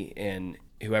Kenny and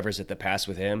whoever's at the pass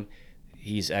with him,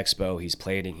 he's expo, he's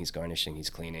plating, he's garnishing,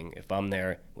 he's cleaning. If I'm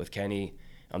there with Kenny,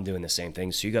 I'm doing the same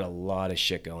thing. So you got a lot of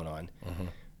shit going on.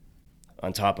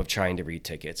 On top of trying to read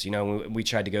tickets. We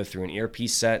tried to go through an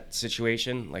earpiece set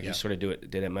situation, like we sort of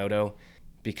did at Moto,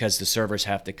 because the servers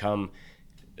have to come.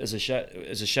 As a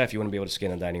chef, you want to be able to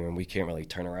scan the dining room. We can't really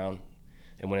turn around.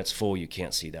 And when it's full, you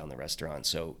can't see down the restaurant.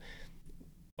 So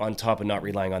on top of not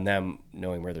relying on them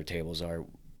knowing where their tables are,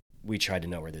 we try to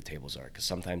know where the tables are, because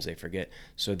sometimes they forget.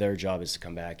 So their job is to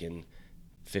come back and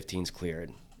 15's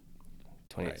cleared,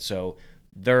 20. Right. So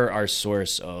they're our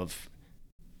source of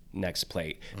next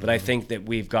plate. But I think that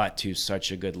we've got to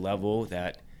such a good level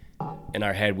that in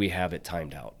our head we have it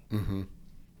timed out.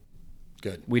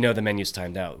 Good. We know the menu's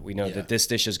timed out. We know that this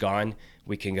dish is gone.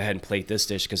 We can go ahead and plate this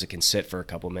dish because it can sit for a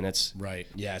couple minutes. Right.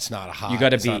 Yeah, it's not a hot. You got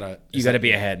to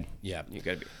be ahead. Yeah. You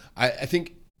got to be. I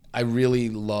think I really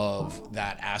love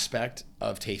that aspect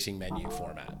of tasting menu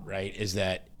format, right? Is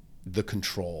that the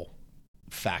control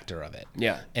factor of it.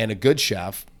 Yeah. And a good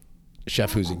chef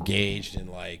who's engaged and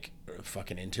like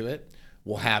fucking into it,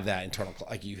 will have that internal,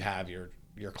 like you have your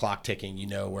clock ticking,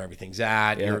 where everything's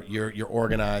at, you're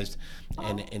organized,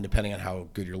 and depending on how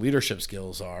good your leadership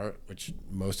skills are, which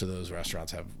most of those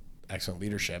restaurants have excellent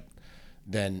leadership,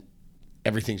 then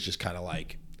everything's just kind of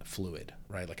like fluid,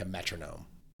 right? Like a metronome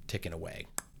ticking away.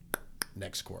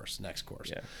 Next course.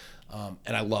 Yeah.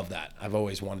 And I love that. I've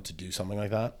always wanted to do something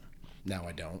like that. Now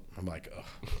I don't. I'm like,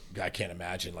 I can't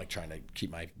imagine like trying to keep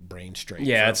my brain straight.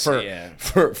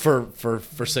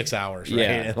 For 6 hours. Right? Yeah.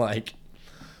 And like,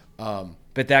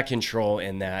 but that control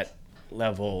and that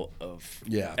level of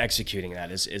executing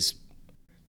that is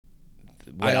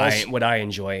what I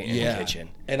enjoy in the kitchen.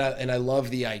 And I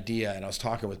love the idea. And I was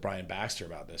talking with Brian Baxter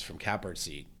about this from Catbird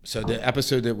Seat. So the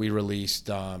episode that we released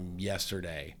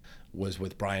yesterday was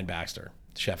with Brian Baxter,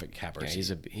 chef at Catbird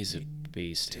Seat. He's a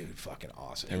beast, dude. Fucking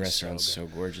awesome. The restaurant's so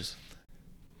gorgeous.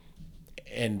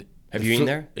 And have you eaten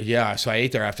there? Yeah. So I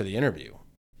ate there after the interview.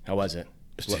 How was it?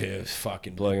 Dude,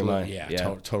 fucking blowing your mind. Yeah,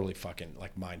 Yeah. Totally fucking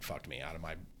like mind fucked me out of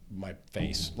my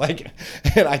face. Like,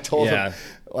 and I told him,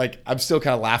 like, I'm still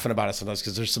kind of laughing about it sometimes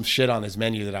because there's some shit on his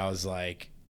menu that I was like,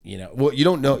 well, you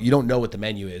don't know what the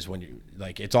menu is when you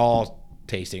like, it's all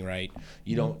tasting, right?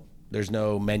 There's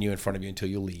no menu in front of you until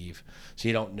you leave, so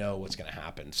you don't know what's going to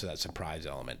happen. So that surprise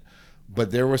element.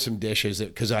 But there were some dishes that,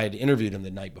 because I had interviewed him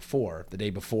the day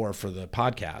before for the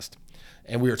podcast.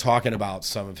 And we were talking about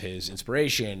some of his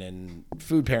inspiration and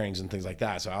food pairings and things like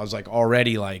that. So I was like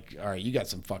already like, all right, you got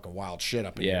some fucking wild shit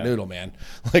up in your noodle, man.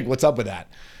 Like, what's up with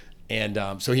that?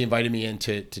 And so he invited me in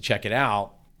to check it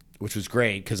out, which was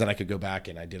great because then I could go back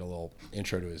and I did a little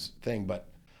intro to his thing. But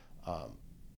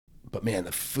man,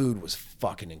 the food was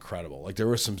fucking incredible. Like there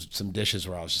were some dishes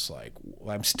where I was just like,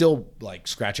 I'm still like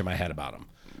scratching my head about them,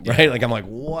 right? Like I'm like,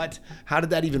 what? How did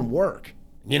that even work?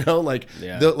 Like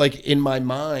like in my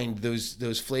mind,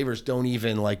 those flavors don't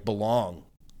even like belong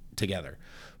together,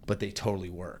 but they totally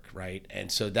work, right?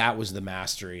 And so that was the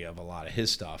mastery of a lot of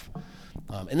his stuff.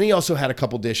 And then he also had a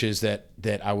couple dishes that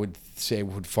I would say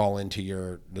would fall into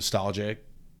your nostalgia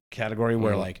category,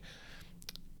 where like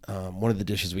one of the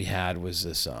dishes we had was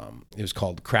this. It was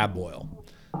called crab boil,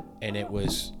 and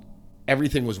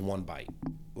everything was one bite.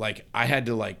 Like I had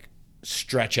to like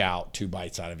stretch out 2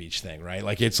 bites out of each thing, right?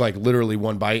 Like it's like literally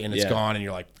 1 bite and it's gone and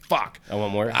you're like, fuck. I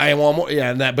want more.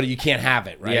 Yeah, but you can't have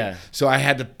it, right? Yeah. So I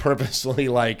had to purposely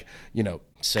like,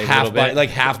 save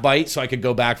half bite so I could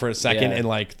go back for a second and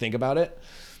like think about it.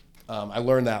 I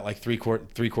learned that like three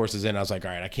courses in. I was like, all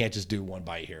right, I can't just do 1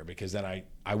 bite here because then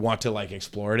I want to like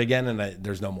explore it again and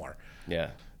there's no more.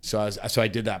 Yeah. So I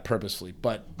did that purposefully.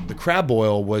 But the crab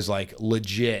boil was like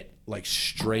legit, like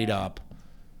straight up.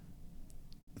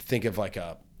 Think of like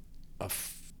a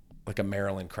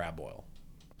Maryland crab boil,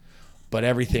 but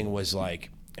everything was like,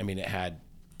 I mean, it had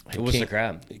the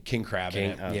crab? King crab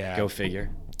in it. Yeah, go figure.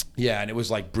 Yeah, and it was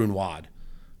like brunoise,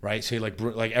 right? So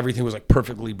like everything was like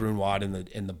perfectly brunoise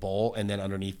in the bowl, and then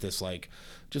underneath this like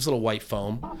just little white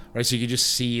foam, right? So you could just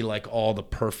see like all the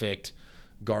perfect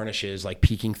garnishes like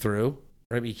peeking through,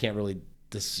 right? But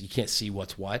you can't see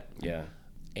what's what. Yeah.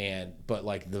 But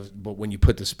when you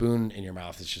put the spoon in your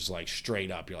mouth, it's just like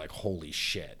straight up. You're like, holy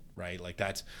shit, right? Like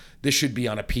this should be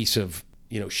on a piece of,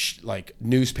 like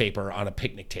newspaper on a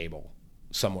picnic table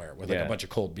somewhere with like a bunch of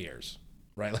cold beers,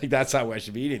 right? Like that's how I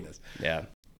should be eating this. Yeah.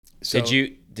 So, did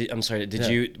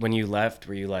you, when you left,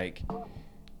 were you like,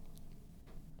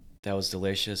 that was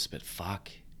delicious, but fuck?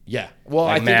 Yeah. Well,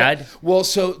 like mad?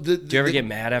 So do you ever get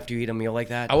mad after you eat a meal like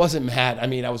that? I wasn't mad. I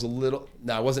mean, I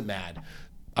wasn't mad.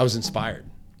 I was inspired.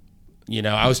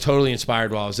 I was totally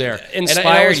inspired while I was there. And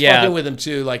I was fucking with him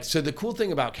too. Like, so the cool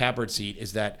thing about Catbird Seat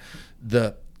is that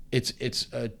it's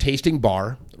a tasting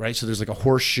bar, right? So there's like a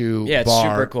horseshoe bar. It's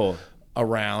super cool.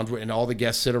 Around, and all the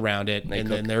guests sit around it, and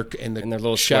then their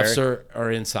little chefs square. are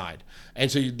inside.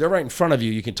 And so they're right in front of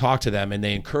you. You can talk to them, and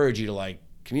they encourage you to like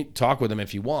talk with them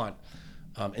if you want.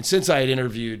 And since I had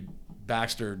interviewed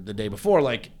Baxter the day before,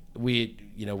 like we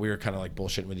were kind of like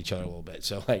bullshitting with each other a little bit.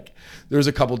 So like there was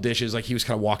a couple dishes, like he was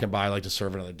kind of walking by like to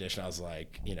serve another dish, and I was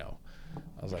like,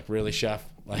 really, chef?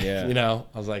 Like, I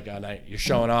was like, oh, no, you're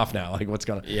showing off now. Like what's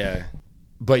going on? Yeah.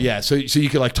 But yeah, so you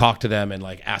could like talk to them and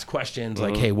like ask questions,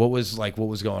 like, hey, what was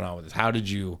going on with this? How did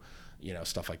you,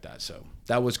 stuff like that. So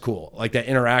that was cool. Like that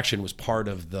interaction was part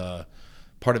of the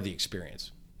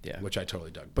experience. Yeah. Which I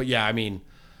totally dug. But yeah, I mean,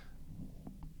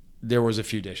 there was a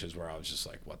few dishes where I was just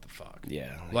like, what the fuck?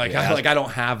 Yeah. I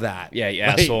don't have that. Yeah, you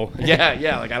like, asshole.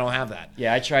 Yeah, like I don't have that.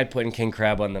 Yeah, I tried putting king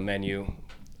crab on the menu.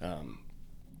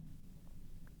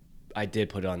 I did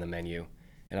put it on the menu,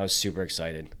 and I was super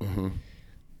excited. Mm-hmm.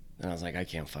 And I was like, I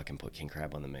can't fucking put king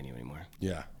crab on the menu anymore.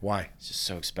 Yeah. Why? It's just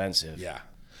so expensive. Yeah.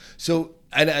 So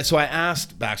I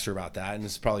asked Baxter about that, and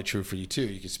this is probably true for you too.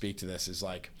 You can speak to this. Is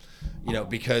like,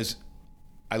 because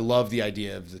I love the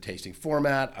idea of the tasting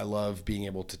format. I love being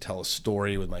able to tell a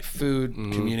story with my food,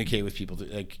 communicate with people.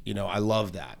 I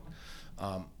love that.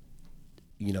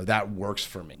 That works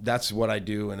for me. That's what I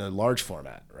do in a large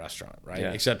format restaurant, right?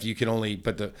 Yeah. Except you can only,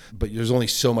 but there's only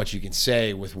so much you can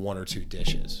say with 1 or 2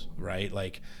 dishes, right?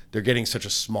 Like they're getting such a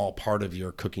small part of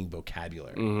your cooking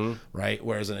vocabulary, right?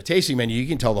 Whereas in a tasting menu, you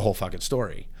can tell the whole fucking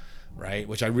story, right?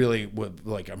 Which I really would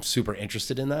like. I'm super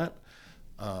interested in that,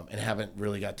 and haven't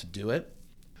really got to do it.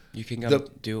 You can go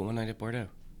do it one night at Bardo.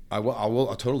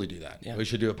 I'll totally do that. Yeah. We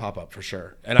should do a pop-up for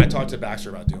sure. And I talked to Baxter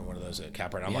about doing one of those at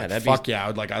Catbird. I'm like, fuck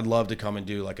yeah. I'd love to come and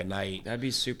do like a night. That'd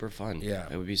be super fun. Yeah.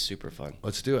 It would be super fun.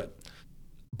 Let's do it.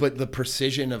 But the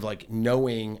precision of like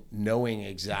knowing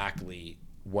exactly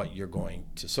what you're going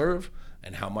to serve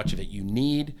and how much of it you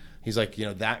need. He's like,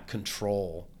 that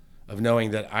control of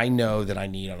knowing that I know that I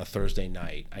need on a Thursday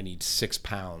night, I need 6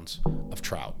 pounds of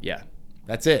trout. Yeah.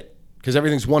 That's it. Because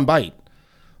everything's one bite.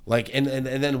 Like, and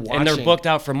then watching. And they're booked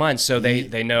out for months, so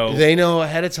they know. They know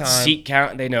ahead of time. Seat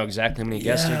count, they know exactly how many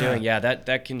guests they're doing. Yeah,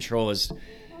 that control is.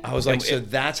 I was like, so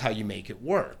that's how you make it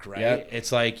work, right? Yep.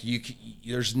 It's like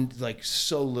there's like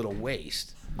so little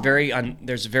waste.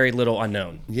 There's very little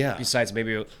unknown. Yeah. Besides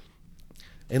maybe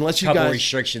unless you couple guys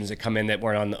restrictions that come in that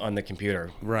weren't on the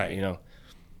computer. Right. You know.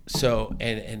 So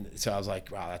so I was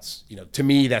like, wow, that's to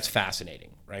me that's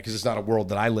fascinating, right? Because it's not a world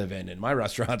that I live in my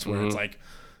restaurants where it's like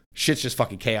shit's just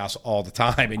fucking chaos all the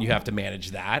time, and you have to manage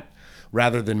that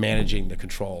rather than managing the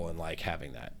control and like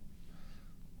having that.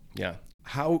 Yeah.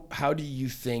 How do you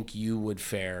think you would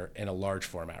fare in a large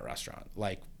format restaurant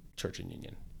like Church and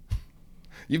Union?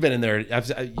 You've been in there.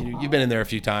 You've been in there a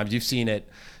few times. You've seen it.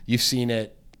 You've seen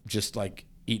it just like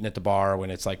eating at the bar when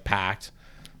it's like packed,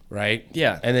 right?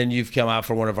 Yeah. And then you've come out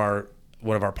for one of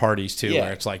our parties too,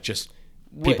 where it's like just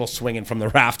people swinging from the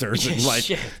rafters and like.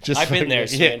 Just I've been there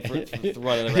swinging from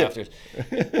running the rafters.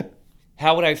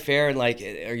 How would I fare? Like,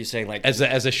 are you saying like as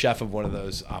a chef of one of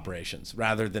those operations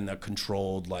rather than a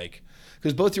controlled like?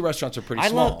 Because both your restaurants are pretty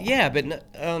small. But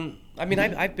I mean,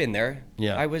 I've been there.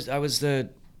 Yeah. I was the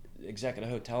exec at a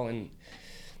hotel in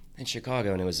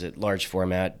Chicago, and it was a large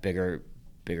format, bigger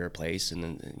place, and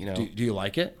then Do you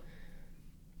like it?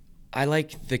 I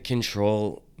like the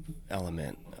control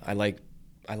element. I like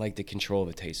the control of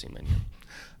a tasting menu.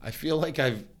 I feel like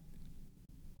I'm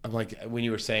like when you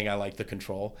were saying I like the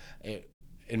control.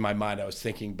 In my mind, I was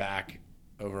thinking back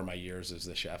over my years as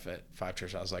the chef at Five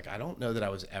Church. I was like, I don't know that I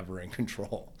was ever in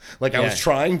control. Like I was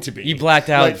trying to be. You blacked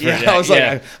out. Like, I was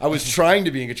like, I was trying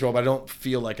to be in control, but I don't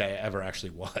feel like I ever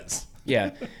actually was.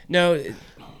 Yeah. No.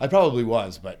 I probably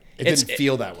was, but it didn't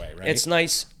feel that way, right? It's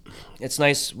nice. It's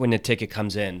nice when the ticket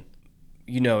comes in.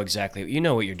 You know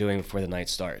what you're doing before the night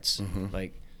starts.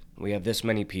 Like, we have this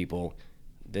many people.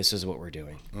 This is what we're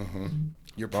doing.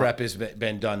 Your prep has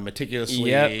been done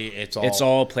meticulously. Yep. It's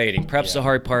all plating. Prep's the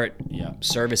hard part. Yeah.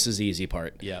 Service is the easy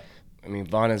part. Yeah. I mean,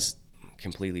 Vana's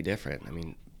completely different. I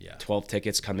mean, 12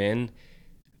 tickets come in.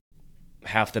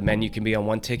 Half the menu can be on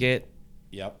one ticket.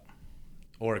 Yep.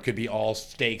 Or it could be all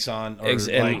steaks on. Or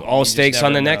and all steaks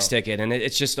on the next ticket. And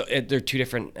it's just, they're two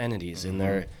different entities. And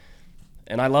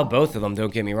I love both of them,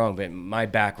 don't get me wrong. But my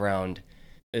background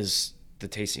is the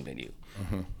tasting menu.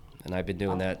 And I've been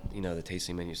doing that, the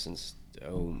tasting menu since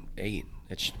 2008.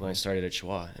 When I started at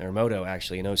Schwa, or Moto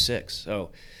actually in 2006. So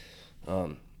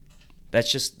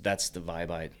that's the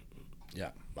vibe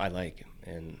I like.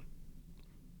 And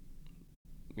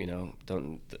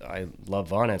I love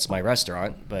Vana. It's my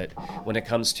restaurant, but when it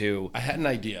comes to I had an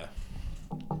idea.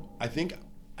 I think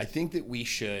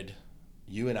that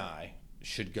you and I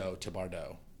should go to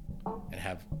Bardo and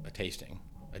have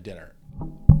a dinner,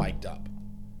 mic'd up.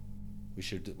 We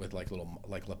should with like little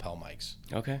like lapel mics.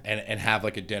 Okay. And have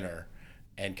like a dinner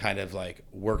and kind of like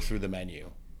work through the menu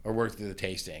or work through the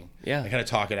tasting. Yeah. And kind of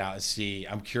talk it out and see.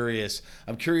 I'm curious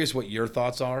what your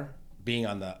thoughts are being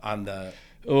on the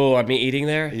Oh, I mean eating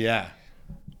there? Yeah.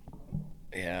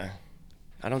 Yeah.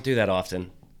 I don't do that often.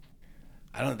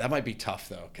 That might be tough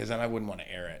though, because then I wouldn't want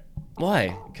to air it.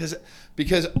 Why?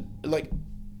 Because like,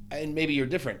 and maybe you're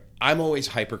different. I'm always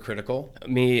hypercritical.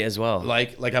 Me as well.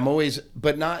 Like I'm always,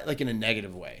 but not like in a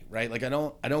negative way, right? Like I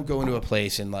don't go into a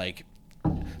place and like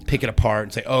pick it apart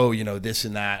and say, oh, this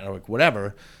and that or like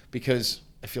whatever, because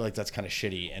I feel like that's kind of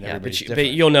shitty and everybody's different. But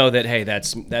you'll know that hey,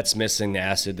 that's missing the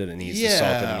acid that it needs, the salt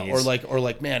that it needs. Or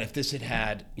like man, if this had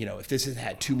had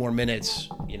 2 more minutes,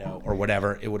 or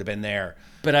whatever, it would have been there.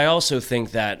 But I also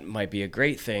think that might be a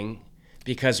great thing,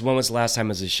 because when was the last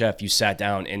time as a chef you sat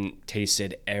down and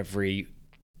tasted every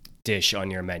dish on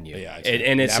your menu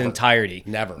in its entirety?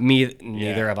 Never.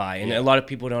 Neither have I. And a lot of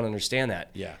people don't understand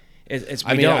that. Yeah.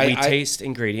 We taste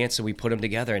ingredients and we put them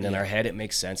together, and in our head it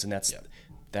makes sense, and that's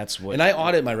what. And I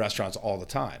audit my restaurants all the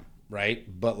time, right?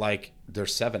 But like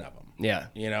there's 7 of them. Yeah.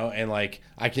 And like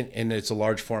and it's a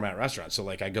large format restaurant. So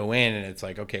like I go in and it's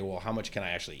like, okay, well, how much can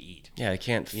I actually eat? Yeah, I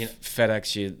can't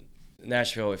FedEx you.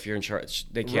 Nashville, if you're in charge,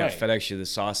 they can't FedEx you the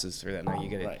sauces for that night. You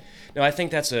get it. Right. No, I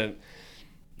think that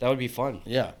would be fun.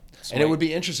 Yeah. And it would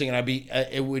be interesting, and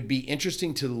it would be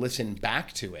interesting to listen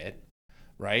back to it,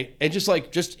 right? And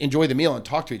just enjoy the meal and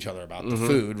talk to each other about the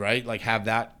food, right? Like have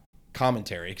that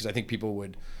commentary, because I think people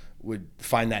would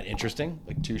find that interesting,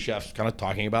 like 2 chefs kind of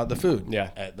talking about the food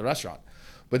at the restaurant.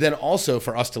 But then also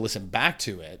for us to listen back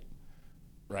to it,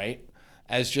 right?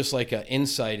 As just like an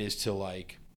insight as to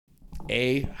like,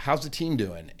 how's the team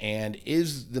doing? And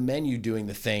is the menu doing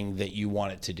the thing that you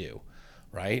want it to do,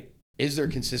 right? Is there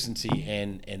consistency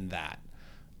in that?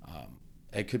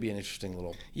 It could be an interesting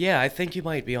little. Yeah, I think you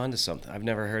might be onto something. I've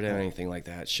never heard of anything like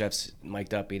that. Chefs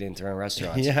mic'd up eating their own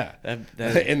restaurants. Yeah,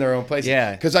 in their own places.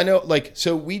 Yeah, because I know, like,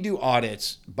 so we do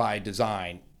audits by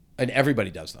design, and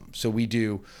everybody does them. So we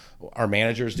do, our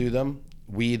managers do them.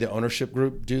 We, the ownership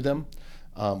group, do them.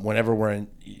 Whenever we're in,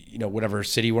 whatever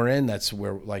city we're in, that's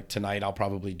where, like tonight, I'll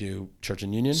probably do Church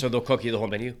and Union. So they'll cook you the whole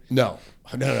menu? No.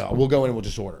 We'll go in and we'll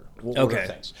just order. We'll order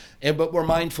things. But we're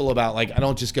mindful about, like, I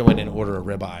don't just go in and order a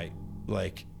ribeye,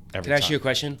 like, every time. Can I ask you a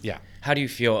question? Yeah. How do you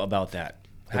feel about that?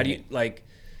 How do you, like,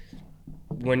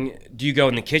 do you go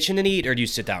in the kitchen and eat, or do you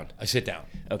sit down? I sit down.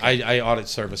 Okay. I audit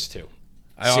service too.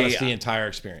 I audit the entire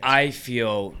experience. I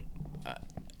feel,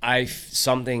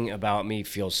 something about me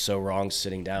feels so wrong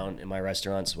sitting down in my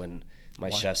restaurants when my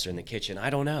chefs are in the kitchen. I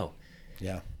don't know.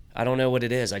 Yeah. I don't know what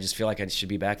it is. I just feel like I should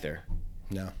be back there.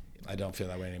 No, I don't feel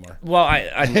that way anymore. Well,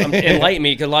 enlighten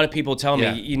me, because a lot of people tell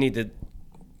me you need to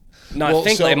not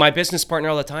think. Like, my business partner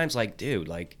all the time is like, dude,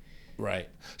 like. Right.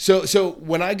 So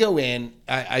when I go in,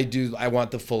 I want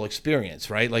the full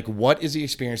experience, right? Like, what is the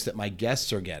experience that my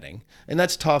guests are getting? And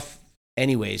that's tough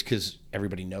anyways, because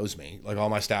everybody knows me. Like, all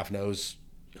my staff knows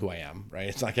who I am, right?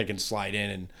 It's not like I can slide in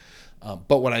and,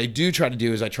 but what I do try to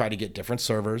do is I try to get different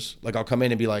servers. Like, I'll come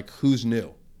in and be like, who's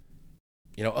new?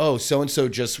 Oh, so-and-so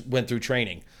just went through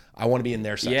training. I want to be in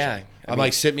their section. Yeah. I'm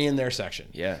like, sit me in their section.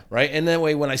 Yeah. Right. And that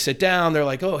way, when I sit down, they're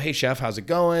like, oh, hey, chef, how's it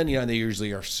going? And they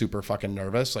usually are super fucking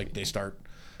nervous. Like, they start,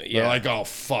 they're like, oh,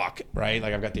 fuck. Right.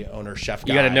 Like, I've got the owner chef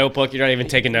guy. You got a notebook. You're not even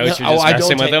taking notes. You're just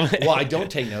messing with them. Well, I don't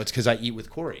take notes because I eat with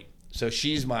Corey. So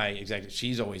she's my executive.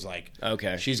 She's always like,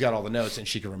 okay, she's got all the notes and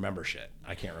she can remember shit.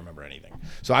 I can't remember anything.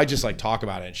 So I just like talk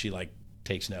about it and she like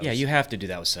takes notes. Yeah, you have to do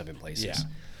that with 7 places. Yeah.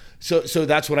 So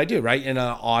that's what I do, right? And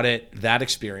I'll audit that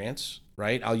experience,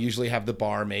 right? I'll usually have the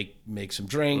bar make some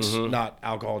drinks, not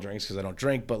alcohol drinks because I don't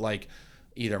drink, but like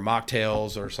either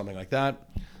mocktails or something like that,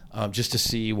 just to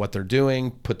see what they're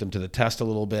doing, put them to the test a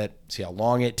little bit, see how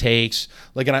long it takes.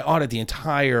 Like, and I audit the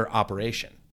entire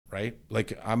operation, right?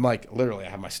 Like, I'm like, literally, I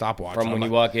have my stopwatch. From when you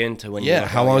walk in to when you walk out.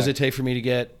 How long does it take for me to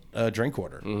get a drink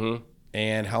order?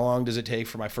 And how long does it take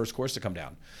for my first course to come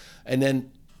down? And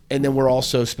then we're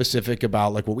also specific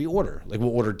about like what we order. Like,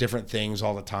 we'll order different things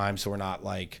all the time, so we're not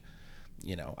like,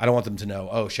 I don't want them to know,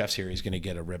 oh, chef's here, he's going to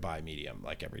get a ribeye medium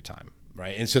like every time,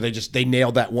 right? And so they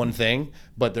nailed that one thing,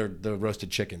 but the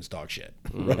roasted chicken's dog shit,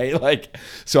 right? Like,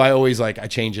 so I always I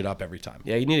change it up every time.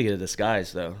 Yeah, you need to get a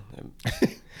disguise though.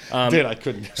 Dude, I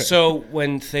couldn't. So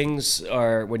when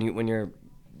you're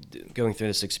going through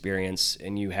this experience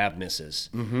and you have misses,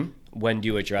 when do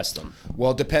you address them?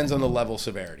 Well, it depends on the level of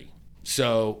severity.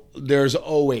 So there's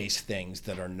always things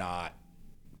that are not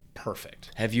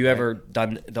perfect. Have you ever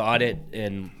done the audit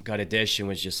and got a dish and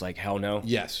was just like, hell no?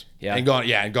 Yes. Yeah. And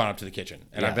gone up to the kitchen.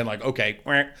 And I've been like, okay.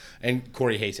 And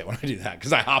Corey hates it when I do that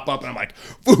because I hop up and I'm like,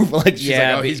 woof. Like, she's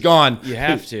like, oh, he's gone. You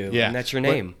have to. Yeah. And that's your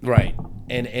name. But, right.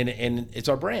 And it's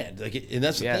our brand. Like, and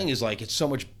that's the thing is like, it's so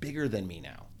much bigger than me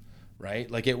now. Right.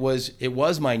 Like, it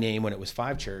was my name when it was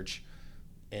Five Church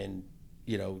in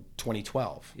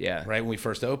 2012. Yeah. Right. When we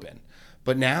first opened.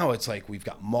 But now it's like we've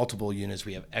got multiple units.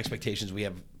 We have expectations. We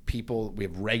have people. We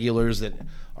have regulars that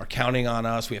are counting on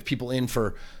us. We have people in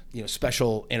for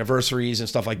special anniversaries and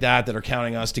stuff like that are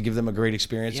counting us to give them a great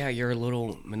experience. Yeah, you're a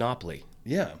little monopoly.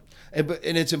 Yeah, and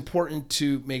it's important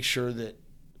to make sure that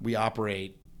we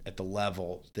operate at the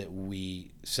level that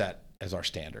we set as our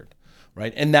standard,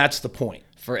 right? And that's the point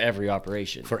for every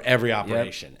operation.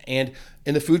 Yep.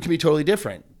 And the food can be totally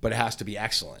different, but it has to be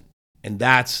excellent. And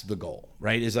that's the goal,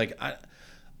 right? Is like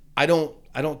I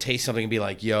don't taste something and be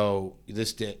like, yo,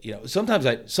 this sometimes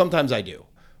I do,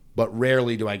 but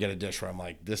rarely do I get a dish where I'm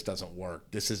like, this doesn't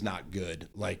work. This is not good.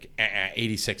 Like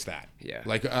 86 that. Yeah.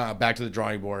 Like back to the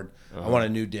drawing board. I want a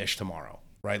new dish tomorrow,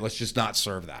 right? Let's just not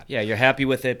serve that. Yeah, you're happy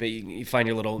with it, but you find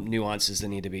your little nuances that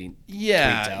need to be tweaked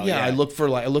out. Yeah. I look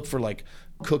for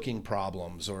cooking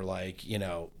problems or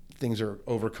things are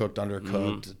overcooked,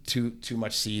 undercooked, too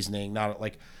much seasoning, not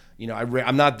like.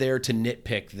 I'm not there to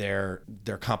nitpick their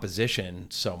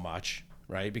composition so much,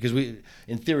 right? Because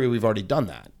in theory, we've already done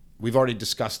that. We've already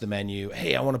discussed the menu.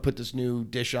 Hey, I want to put this new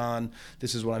dish on.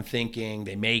 This is what I'm thinking.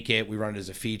 They make it. We run it as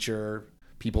a feature.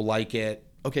 People like it.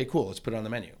 Okay, cool. Let's put it on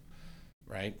the menu,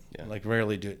 right? Yeah. Like,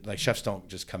 rarely do chefs don't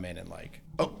just come in and like,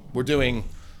 oh, we're doing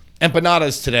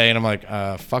empanadas today, and I'm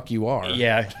like, fuck, you are.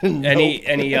 Yeah. Any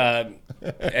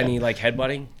like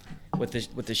headbutting with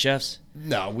the chefs?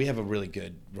 No, we have a really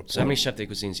good rapport. So how many chef de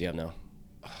cuisines do you have now?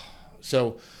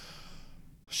 So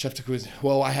chef de cuisine.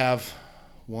 Well, I have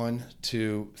 1,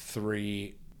 2,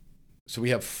 3. So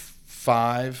we have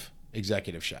 5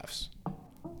 executive chefs.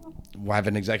 I have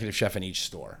an executive chef in each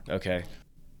store. Okay.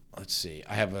 let's see.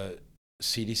 I have a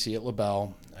CDC at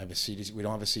LaBelle. I have a CDC. We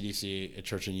don't have a CDC at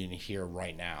Church and Union here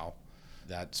right now.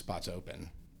 That spot's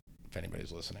open. If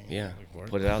anybody's listening, yeah,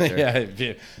 put it out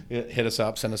there. Hit us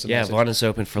up, send us a message. Yeah, Vana's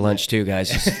open for lunch too,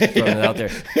 guys. Just throwing it out there.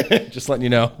 Just letting you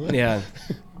know. Yeah,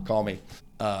 call me.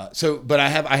 But I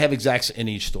have execs in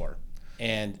each store,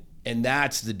 and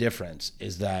that's the difference.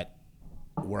 Is that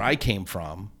where I came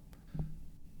from,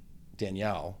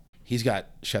 Danielle, he's got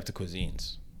chef de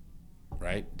cuisines,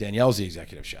 right? Danielle's the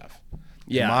executive chef.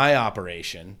 Yeah. In my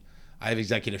operation, I have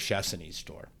executive chefs in each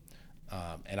store,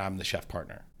 and I'm the chef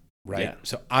partner. Right. Yeah.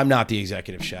 So I'm not the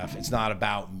executive chef. It's not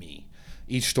about me.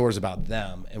 Each store is about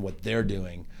them and what they're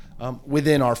doing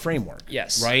within our framework.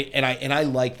 Yes. Right. And I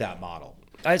like that model.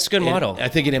 It's a good model. I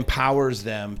think it empowers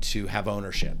them to have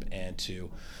ownership and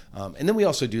to, and then we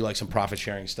also do like some profit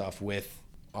sharing stuff with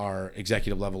our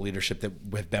executive level leadership that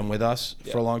have been with us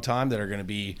for a long time, that are going to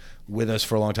be with us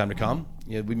for a long time to come.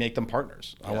 You know, we make them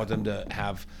partners. I want them to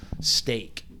have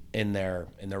stake in their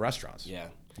restaurants. Yeah.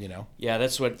 You know? Yeah,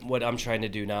 that's what I'm trying to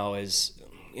do now is,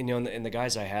 you know, and the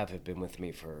guys I have been with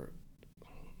me for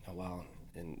a while.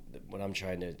 And what I'm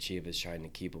trying to achieve is trying to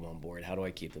keep them on board. How do I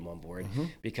keep them on board? Mm-hmm.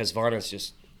 Because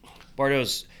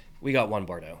Bardo's, we got one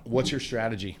Bardo. What's your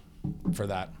strategy for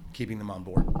that, keeping them on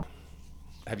board?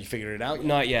 Have you figured it out yet?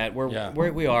 Not yet.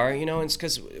 We are, you know, it's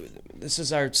because this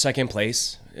is our second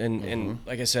place. And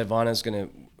like I said,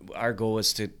 our goal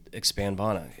is to expand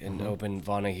Vana and open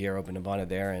Vana here, open a Vana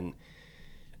there. And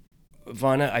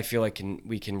Vana, I feel like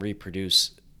we can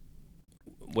reproduce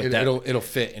with it'll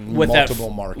fit in multiple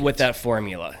markets with that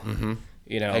formula. Mm-hmm.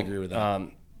 You know, I agree with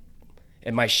that.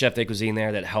 And my chef de cuisine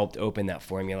there that helped open that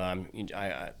formula.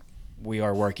 We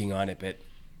are working on it, but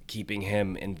keeping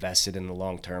him invested in the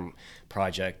long-term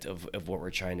project of what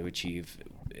we're trying to achieve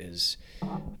is,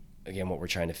 again, what we're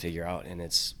trying to figure out. And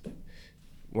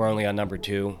we're only on number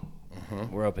 2.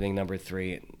 Mm-hmm. We're opening number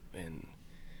 3, and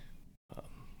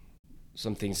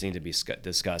some things need to be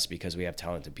discussed because we have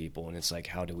talented people, and it's like,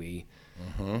 how do we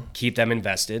keep them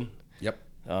invested? Yep.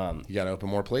 You got to open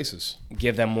more places.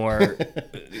 Give them more,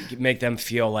 make them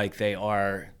feel like they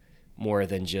are more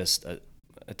than just a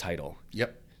title.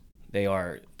 Yep. They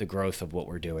are the growth of what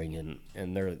we're doing,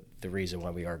 and they're the reason why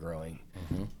we are growing.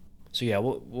 Mm-hmm. So yeah,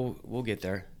 we'll get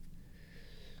there.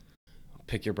 I'll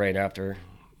pick your brain after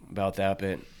about that,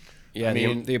 but yeah, I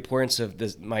mean, the importance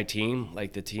of my team,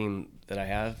 like the team that I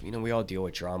have, you know, we all deal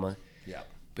with drama. Yeah.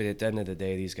 But at the end of the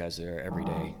day, these guys are there every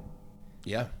day.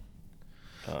 Yeah.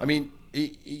 I mean,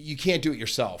 you can't do it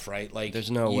yourself, right? Like,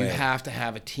 there's no way. You have to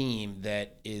have a team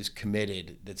that is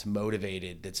committed, that's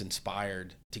motivated, that's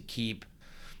inspired to keep,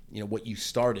 you know, what you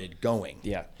started going.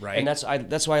 Yeah. Right. And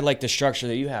that's why I like the structure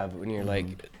that you have when you're like,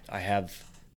 I have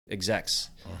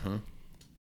execs. Mm-hmm.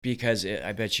 Because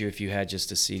I bet you if you had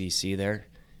just a CDC there,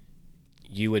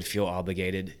 you would feel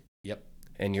obligated. Yep.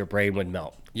 And your brain would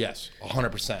melt. Yes,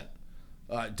 100%.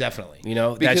 Definitely. You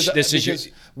know,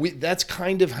 that's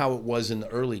kind of how it was in the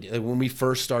early days. When we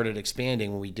first started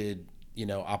expanding, when we did, you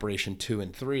know, Operation 2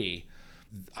 and 3,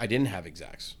 I didn't have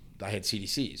execs. I had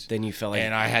CDCs. Then you felt like,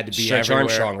 and I had to be Stretch everywhere.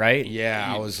 Armstrong, right?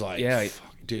 Yeah, I was like,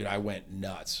 fuck, dude, I went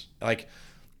nuts. Like,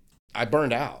 I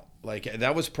burned out. Like,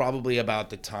 that was probably about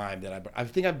the time that I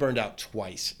think I've burned out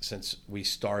twice since we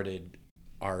started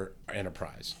our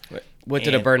enterprise. What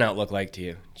did a burnout look like to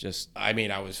you? I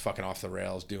mean, I was fucking off the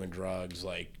rails, doing drugs,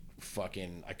 like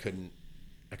fucking, I couldn't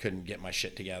get my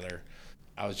shit together.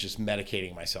 I was just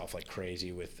medicating myself like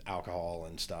crazy with alcohol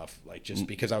and stuff, like just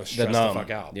because I was stressed the fuck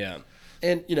out. Yeah.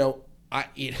 And, you know,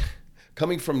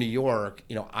 coming from New York,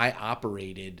 you know, I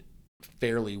operated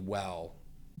fairly well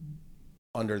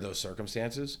under those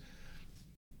circumstances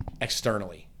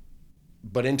externally,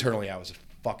 but internally I was a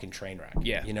fucking train wreck.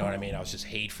 Yeah. You know what I mean? I was just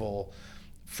hateful,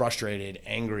 frustrated,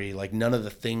 angry. Like, none of the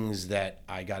things that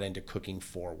I got into cooking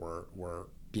for were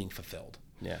being fulfilled.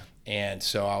 Yeah. And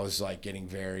so I was like getting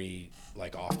very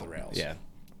like off the rails. Yeah.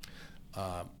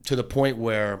 To the point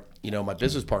where, you know, my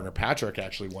business partner, Patrick,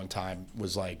 actually one time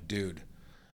was like, dude,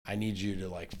 I need you to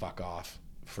like fuck off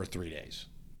for 3 days.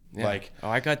 Yeah. Like,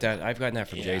 I got that. I've gotten that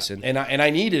from Jason. And I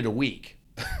needed a week,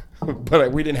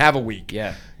 but we didn't have a week.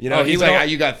 Yeah. You know, he's like,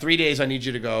 you got 3 days. I need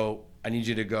you to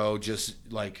go.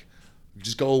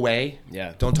 Just go away.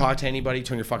 Yeah. Don't talk to anybody.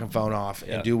 Turn your fucking phone off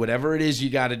and do whatever it is you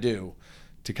got to do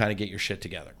to kind of get your shit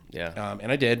together. Yeah.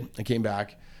 And I did. I came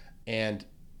back, and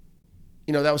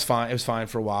you know, that was fine. It was fine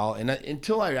for a while, and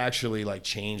until I actually like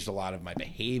changed a lot of my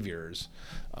behaviors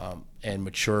and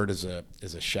matured as a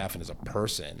chef and as a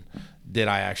person, did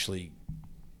I actually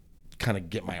kind of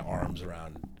get my arms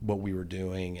around what we were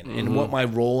doing and what my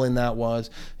role in that was.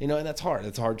 You know, and that's hard.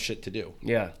 That's hard shit to do.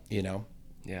 Yeah. You know,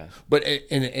 Yeah. But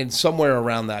and somewhere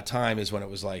around that time is when it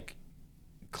was like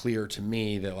clear to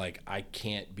me that like I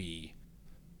can't be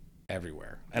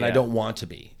everywhere, and I don't want to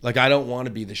be. Like I don't want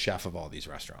to be the chef of all these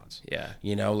restaurants. Yeah.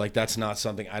 You know, like that's not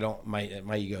something I don't.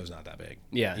 My ego's not that big.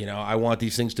 Yeah. You know, I want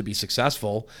these things to be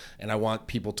successful, and I want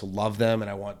people to love them, and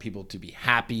I want people to be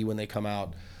happy when they come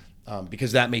out,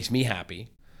 because that makes me happy.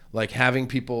 Like having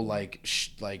people like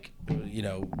you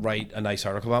know, write a nice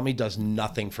article about me does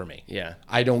nothing for me. Yeah.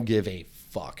 I don't give a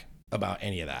fuck about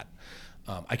any of that.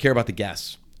 I care about the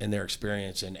guests and their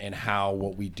experience and how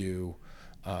what we do.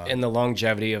 And the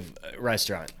longevity of a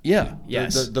restaurant. Yeah.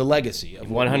 Yes. The legacy of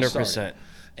what 100%.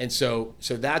 And so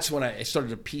that's when I started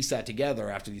to piece that together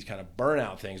after these kind of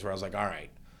burnout things where I was like, all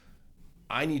right,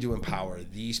 I need to empower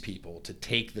these people to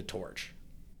take the torch.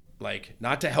 Like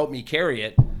not to help me carry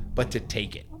it, but to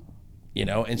take it. You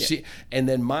know, and see, and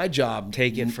then my job,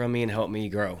 Take it from me and help me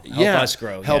grow. Help us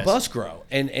grow. Help us grow.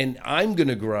 And I'm going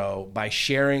to grow by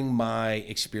sharing my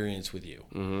experience with you.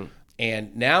 Mm-hmm.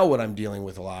 And now what I'm dealing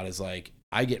with a lot is like,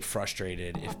 I get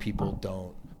frustrated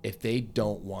if they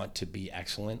don't want to be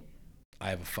excellent. I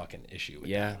have a fucking issue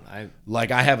with that.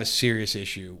 I have a serious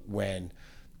issue when,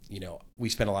 you know, we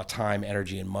spend a lot of time,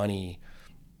 energy, and money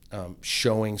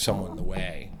showing someone the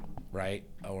way, right?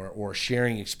 Or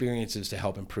sharing experiences to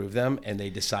help improve them, and they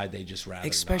decide they just rather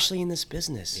Especially not. In this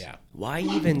business. Yeah. Why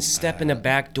even step in a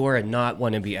back door and not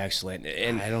want to be excellent?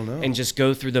 And I don't know. And just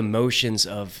go through the motions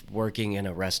of working in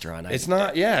a restaurant. It's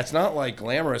not like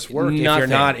glamorous work if you're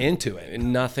not into it.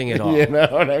 Nothing at all. You know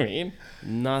what I mean?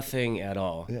 Nothing at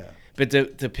all. Yeah. But to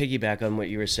piggyback on what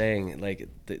you were saying, like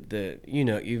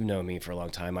you've known me for a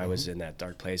long time. I was in that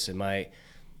dark place, and my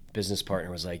business partner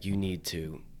was like, "You need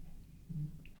to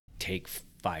take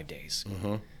 5 days."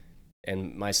 Mm-hmm.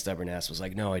 And my stubborn ass was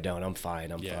like, "No, I don't. I'm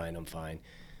fine. I'm fine."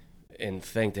 And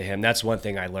thank to him, that's one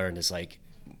thing I learned is like,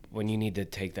 when you need to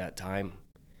take that time,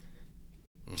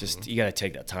 just you got to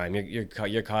take that time.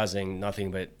 You're causing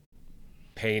nothing but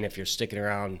pain if you're sticking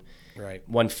around. Right.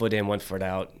 1 foot in, 1 foot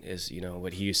out is, you know,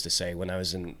 what he used to say when I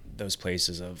was in those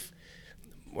places of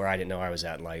where I didn't know I was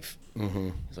at in life.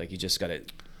 Mm-hmm. It's like, you just got to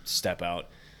step out.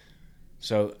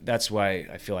 So that's why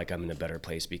I feel like I'm in a better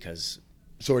place because.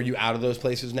 So are you out of those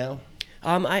places now?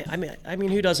 I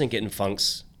mean, who doesn't get in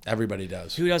funks? Everybody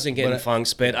does. Who doesn't get in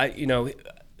funks? But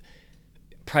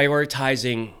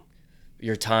prioritizing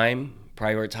your time,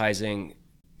 prioritizing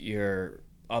your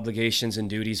obligations and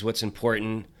duties, what's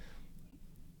important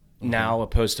now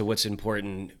opposed to what's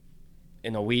important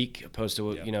in a week, opposed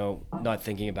to you know, not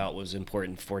thinking about what was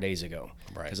important 4 days ago.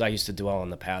 Right. Because I used to dwell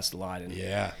on the past a lot. And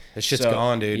this shit's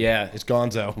gone, dude. Yeah, it's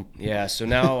gonzo. Yeah. So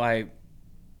now I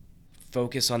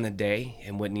focus on the day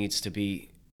and what needs to be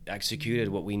executed,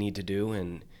 what we need to do,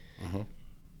 and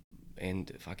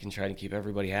if I can try to keep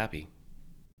everybody happy.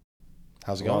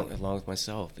 How's it going? Along with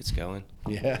myself, it's going.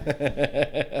 Yeah,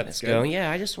 it's going. Yeah,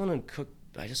 I just want to cook.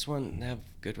 I just want to have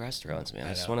good restaurants, man. I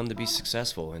just want them to be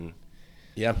successful, and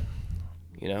yeah,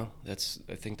 you know, I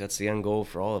think that's the end goal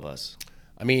for all of us.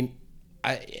 I mean,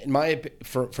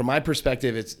 from my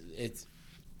perspective, it's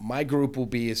my group will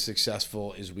be as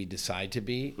successful as we decide to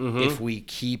be if we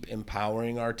keep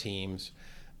empowering our teams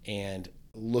and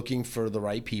looking for the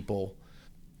right people.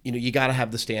 You know, you got to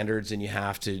have the standards, and you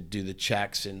have to do the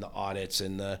checks and the audits,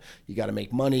 and you got to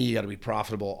make money, you got to be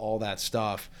profitable, all that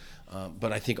stuff.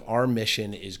 But I think our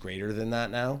mission is greater than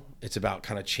that now. It's about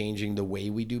kind of changing the way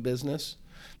we do business.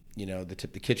 You know, the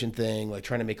tip the kitchen thing, like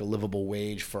trying to make a livable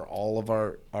wage for all of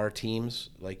our teams,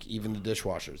 like even the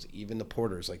dishwashers, even the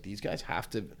porters. Like these guys have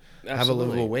to have a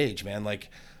livable wage, man. Like,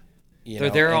 they're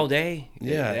there all day.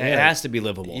 Yeah, it has to be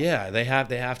livable. Yeah, they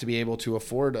have to be able to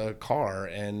afford a car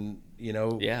and, you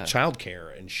know,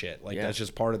 childcare and shit. Like that's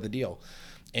just part of the deal.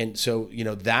 And so, you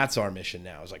know, that's our mission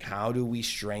now, is like, how do we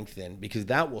strengthen, because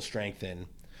that will strengthen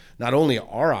not only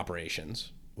our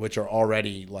operations, which are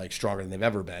already like stronger than they've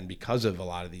ever been because of a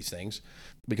lot of these things,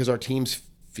 because our teams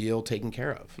feel taken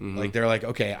care of. Mm-hmm. Like they're like,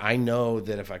 okay, I know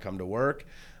that if I come to work,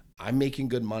 I'm making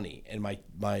good money, and my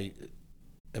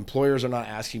employers are not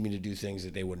asking me to do things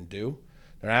that they wouldn't do.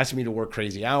 They're asking me to work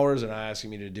crazy hours. They're not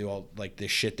asking me to do all like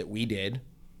this shit that we did,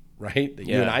 right? That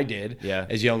you and I did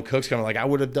as young cooks. Kind of like, I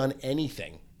would have done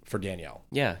anything for Danielle.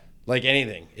 Yeah. Like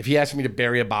anything. If he asked me to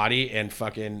bury a body and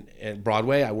fucking at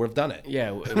Broadway, I would have done it. Yeah.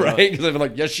 Right? Because I've been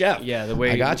like, yes, chef. Yeah. The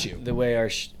way I got you. The way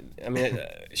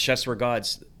chefs were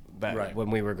gods back when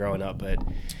we were growing up. But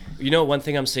you know, one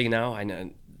thing I'm seeing now, I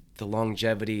know the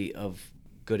longevity of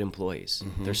good employees.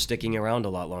 Mm-hmm. They're sticking around a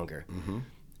lot longer. Mm-hmm.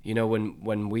 You know,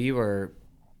 when we were,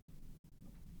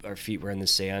 our feet were in the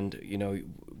sand, you know,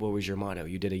 what was your motto?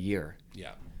 You did a year.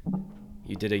 Yeah.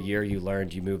 You did a year, you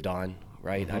learned, you moved on.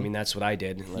 right? I mean, that's what I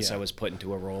did, unless I was put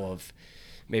into a role of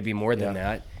maybe more than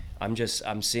that.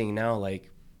 I'm seeing now, like,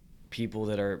 people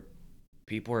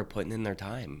are putting in their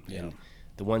time. Yeah. And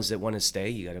the ones that want to stay,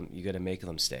 you gotta make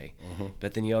them stay.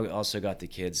 But then you also got the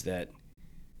kids that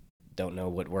don't know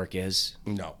what work is.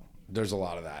 No, there's a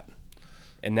lot of that.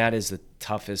 And that is the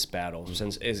toughest battle.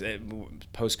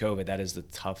 Post-COVID, that is the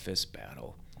toughest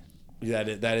battle. Yeah,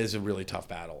 that is a really tough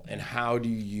battle. And how do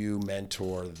you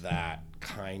mentor that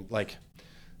kind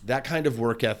of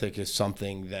work ethic is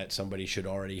something that somebody should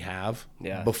already have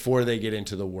before they get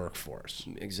into the workforce.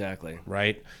 Exactly.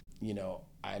 Right? You know,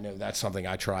 I know that's something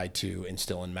I tried to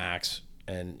instill in Max,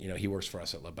 and, you know, he works for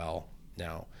us at LaBelle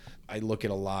now. I look at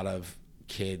a lot of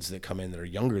kids that come in that are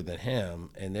younger than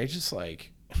him, and they're just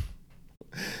like,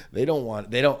 they're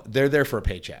there for a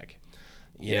paycheck.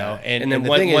 You know, and then the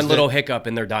one thing is little hiccup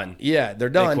and they're done. Yeah, they're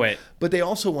done. They quit. But they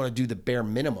also want to do the bare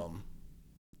minimum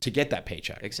to get that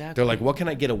paycheck. Exactly. They're like, what can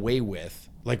I get away with?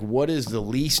 Like, what is the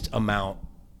least amount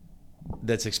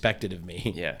that's expected of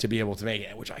me to be able to make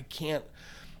it? Which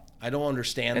I don't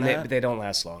understand and that. They don't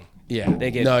last long. Yeah.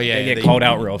 They get called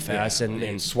out real fast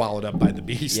and swallowed up by the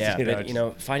beast. Yeah, but you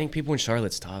know, finding people in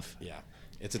Charlotte's tough. Yeah.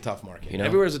 It's a tough market. You know?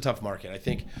 Everywhere's a tough market. I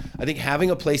think having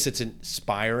a place that's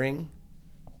inspiring,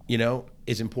 you know,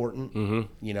 is important.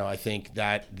 You know, I think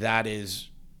that is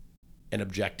an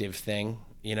objective thing.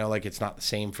 You know, like, it's not the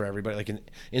same for everybody. Like,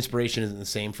 inspiration isn't the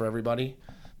same for everybody.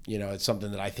 You know, it's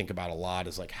something that I think about a lot,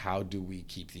 is like, how do we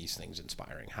keep these things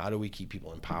inspiring? How do we keep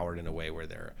people empowered in a way where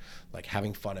they're, like,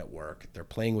 having fun at work, they're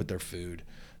playing with their food,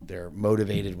 they're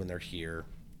motivated when they're here.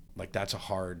 Like, that's a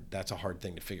hard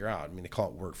thing to figure out. I mean, they call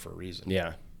it work for a reason.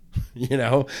 Yeah. You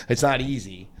know, it's not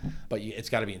easy, but it's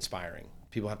got to be inspiring.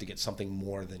 People have to get something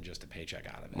more than just a paycheck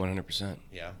out of it. 100%.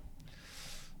 Yeah.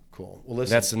 Cool. Well,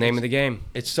 listen, that's the name of the game.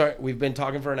 We've been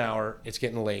talking for an hour. It's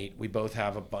getting late. We both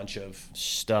have a bunch of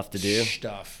stuff to do.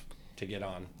 Stuff to get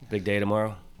on. Big day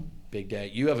tomorrow. Big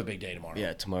day. You have a big day tomorrow.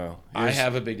 Yeah, tomorrow. I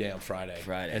have a big day on Friday.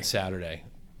 And Saturday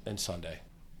and Sunday.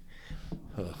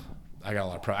 Ugh. I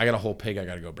got I got a whole pig I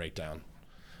got to go break down.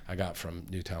 I got from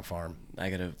Newtown Farm. I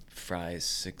got to fry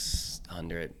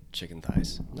 600 chicken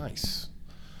thighs. Nice.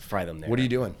 Fry them there. What are you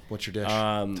doing? What's your dish?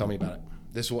 Tell me about it.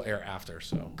 This will air after,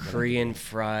 so. Korean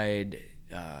fried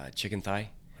chicken thigh.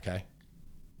 Okay.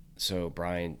 So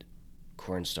brined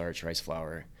cornstarch, rice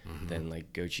flour, then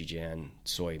like gochujang,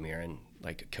 soy mirin,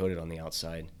 like coated on the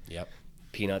outside. Yep.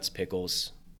 Peanuts,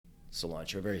 pickles,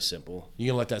 cilantro. Very simple. You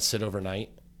gonna let that sit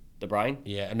overnight? The brine?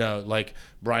 Yeah. No, like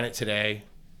brine it today,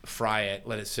 fry it,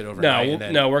 let it sit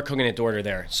overnight. No, we're cooking it to order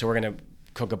there. So we're gonna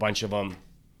cook a bunch of them.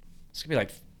 It's gonna be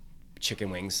like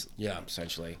chicken wings. Yeah.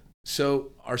 Essentially.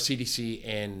 So our CDC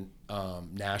in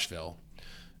Nashville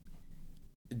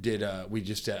we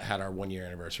just had our 1 year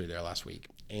anniversary there last week,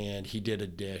 and he did a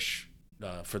dish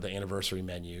for the anniversary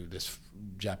menu, this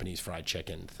Japanese fried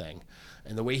chicken thing.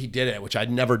 And the way he did it, which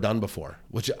I'd never done before,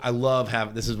 which I love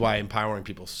this is why empowering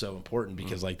people is so important,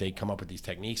 because like they come up with these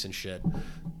techniques and shit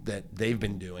that they've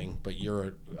been doing, but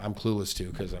I'm clueless to,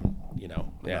 because I'm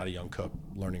not a young cook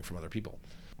learning from other people.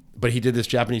 But he did this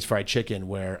Japanese fried chicken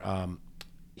where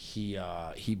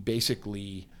he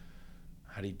basically,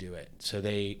 how do you do it? So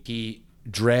he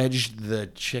dredged the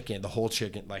whole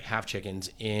chicken, like half chickens,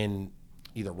 in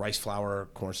either rice flour,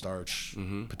 cornstarch,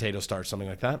 potato starch, something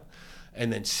like that,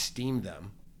 and then steamed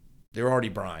them. They were already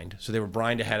brined, so they were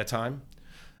brined ahead of time,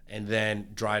 and then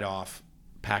dried off,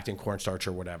 packed in cornstarch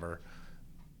or whatever,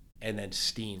 and then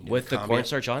steamed with the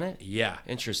cornstarch on it. Yeah,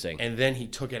 interesting. And then he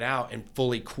took it out and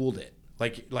fully cooled it,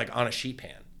 like on a sheet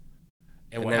pan.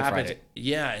 And what then happens? fried it.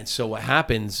 Yeah, and so what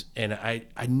happens? And I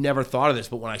never thought of this,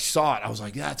 but when I saw it, I was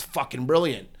like, "That's fucking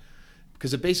brilliant,"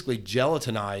 because it basically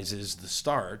gelatinizes the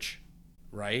starch,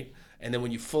 right? And then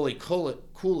when you fully cool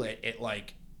it, it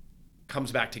like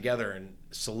comes back together and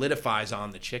solidifies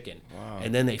on the chicken. Wow.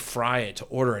 And then they fry it to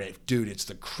order, and dude, it's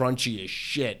the crunchiest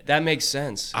shit. That makes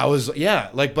sense. I was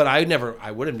but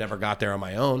I would have never got there on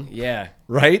my own. Yeah.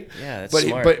 Right? Yeah, that's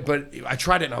smart. But I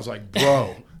tried it and I was like,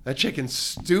 bro, that chicken's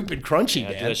stupid crunchy,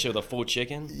 man. Do that shit with a full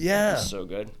chicken? Yeah. That's so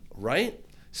good. Right?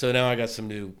 So now I got some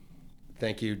new,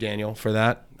 thank you, Daniel, for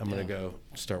that. I'm going to go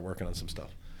start working on some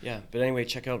stuff. Yeah, but anyway,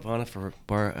 check out Vana for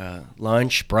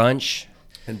lunch, brunch.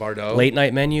 And Bardo. Late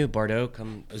night menu, Bardo,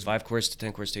 come 5-course to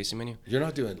 10-course tasting menu. You're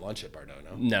not doing lunch at Bardo,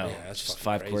 no? No, Yeah, that's just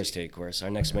fucking 5-course crazy. to 8-course. Our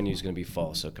next menu is going to be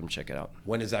fall, so come check it out.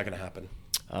 When is that going to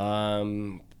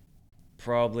happen?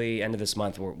 Probably end of this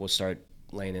month. We'll start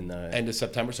laying in the end of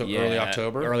September, so early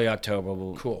October? Early October,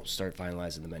 we'll start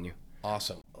finalizing the menu.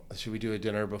 Awesome. Should we do a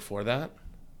dinner before that?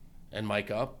 And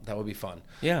Mike up? That would be fun.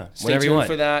 Yeah, Stay whenever you tuned want.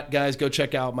 for that, guys. Go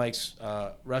check out Mike's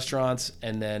restaurants,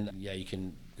 and then you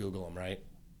can Google them, right?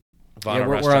 Yeah, Vana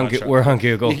we're restaurant on truck. we're on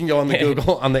Google. You can go on the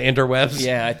Google on the interwebs.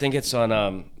 Yeah, I think it's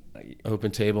on.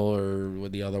 Open Table or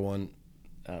with the other one.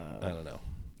 I don't know.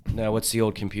 No, what's the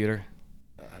old computer?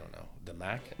 I don't know. The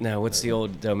Mac. No, what's the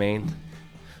old domain?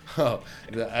 Oh,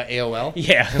 the AOL.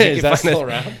 Yeah, Is that still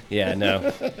around? Yeah,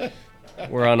 no.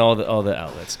 We're on all the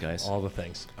outlets, guys. All the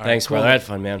things. All Thanks, right, cool. brother. I had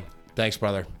fun, man. Thanks,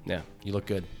 brother. Yeah. You look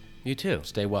good. You too.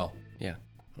 Stay well. Yeah.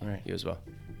 All right. You as well.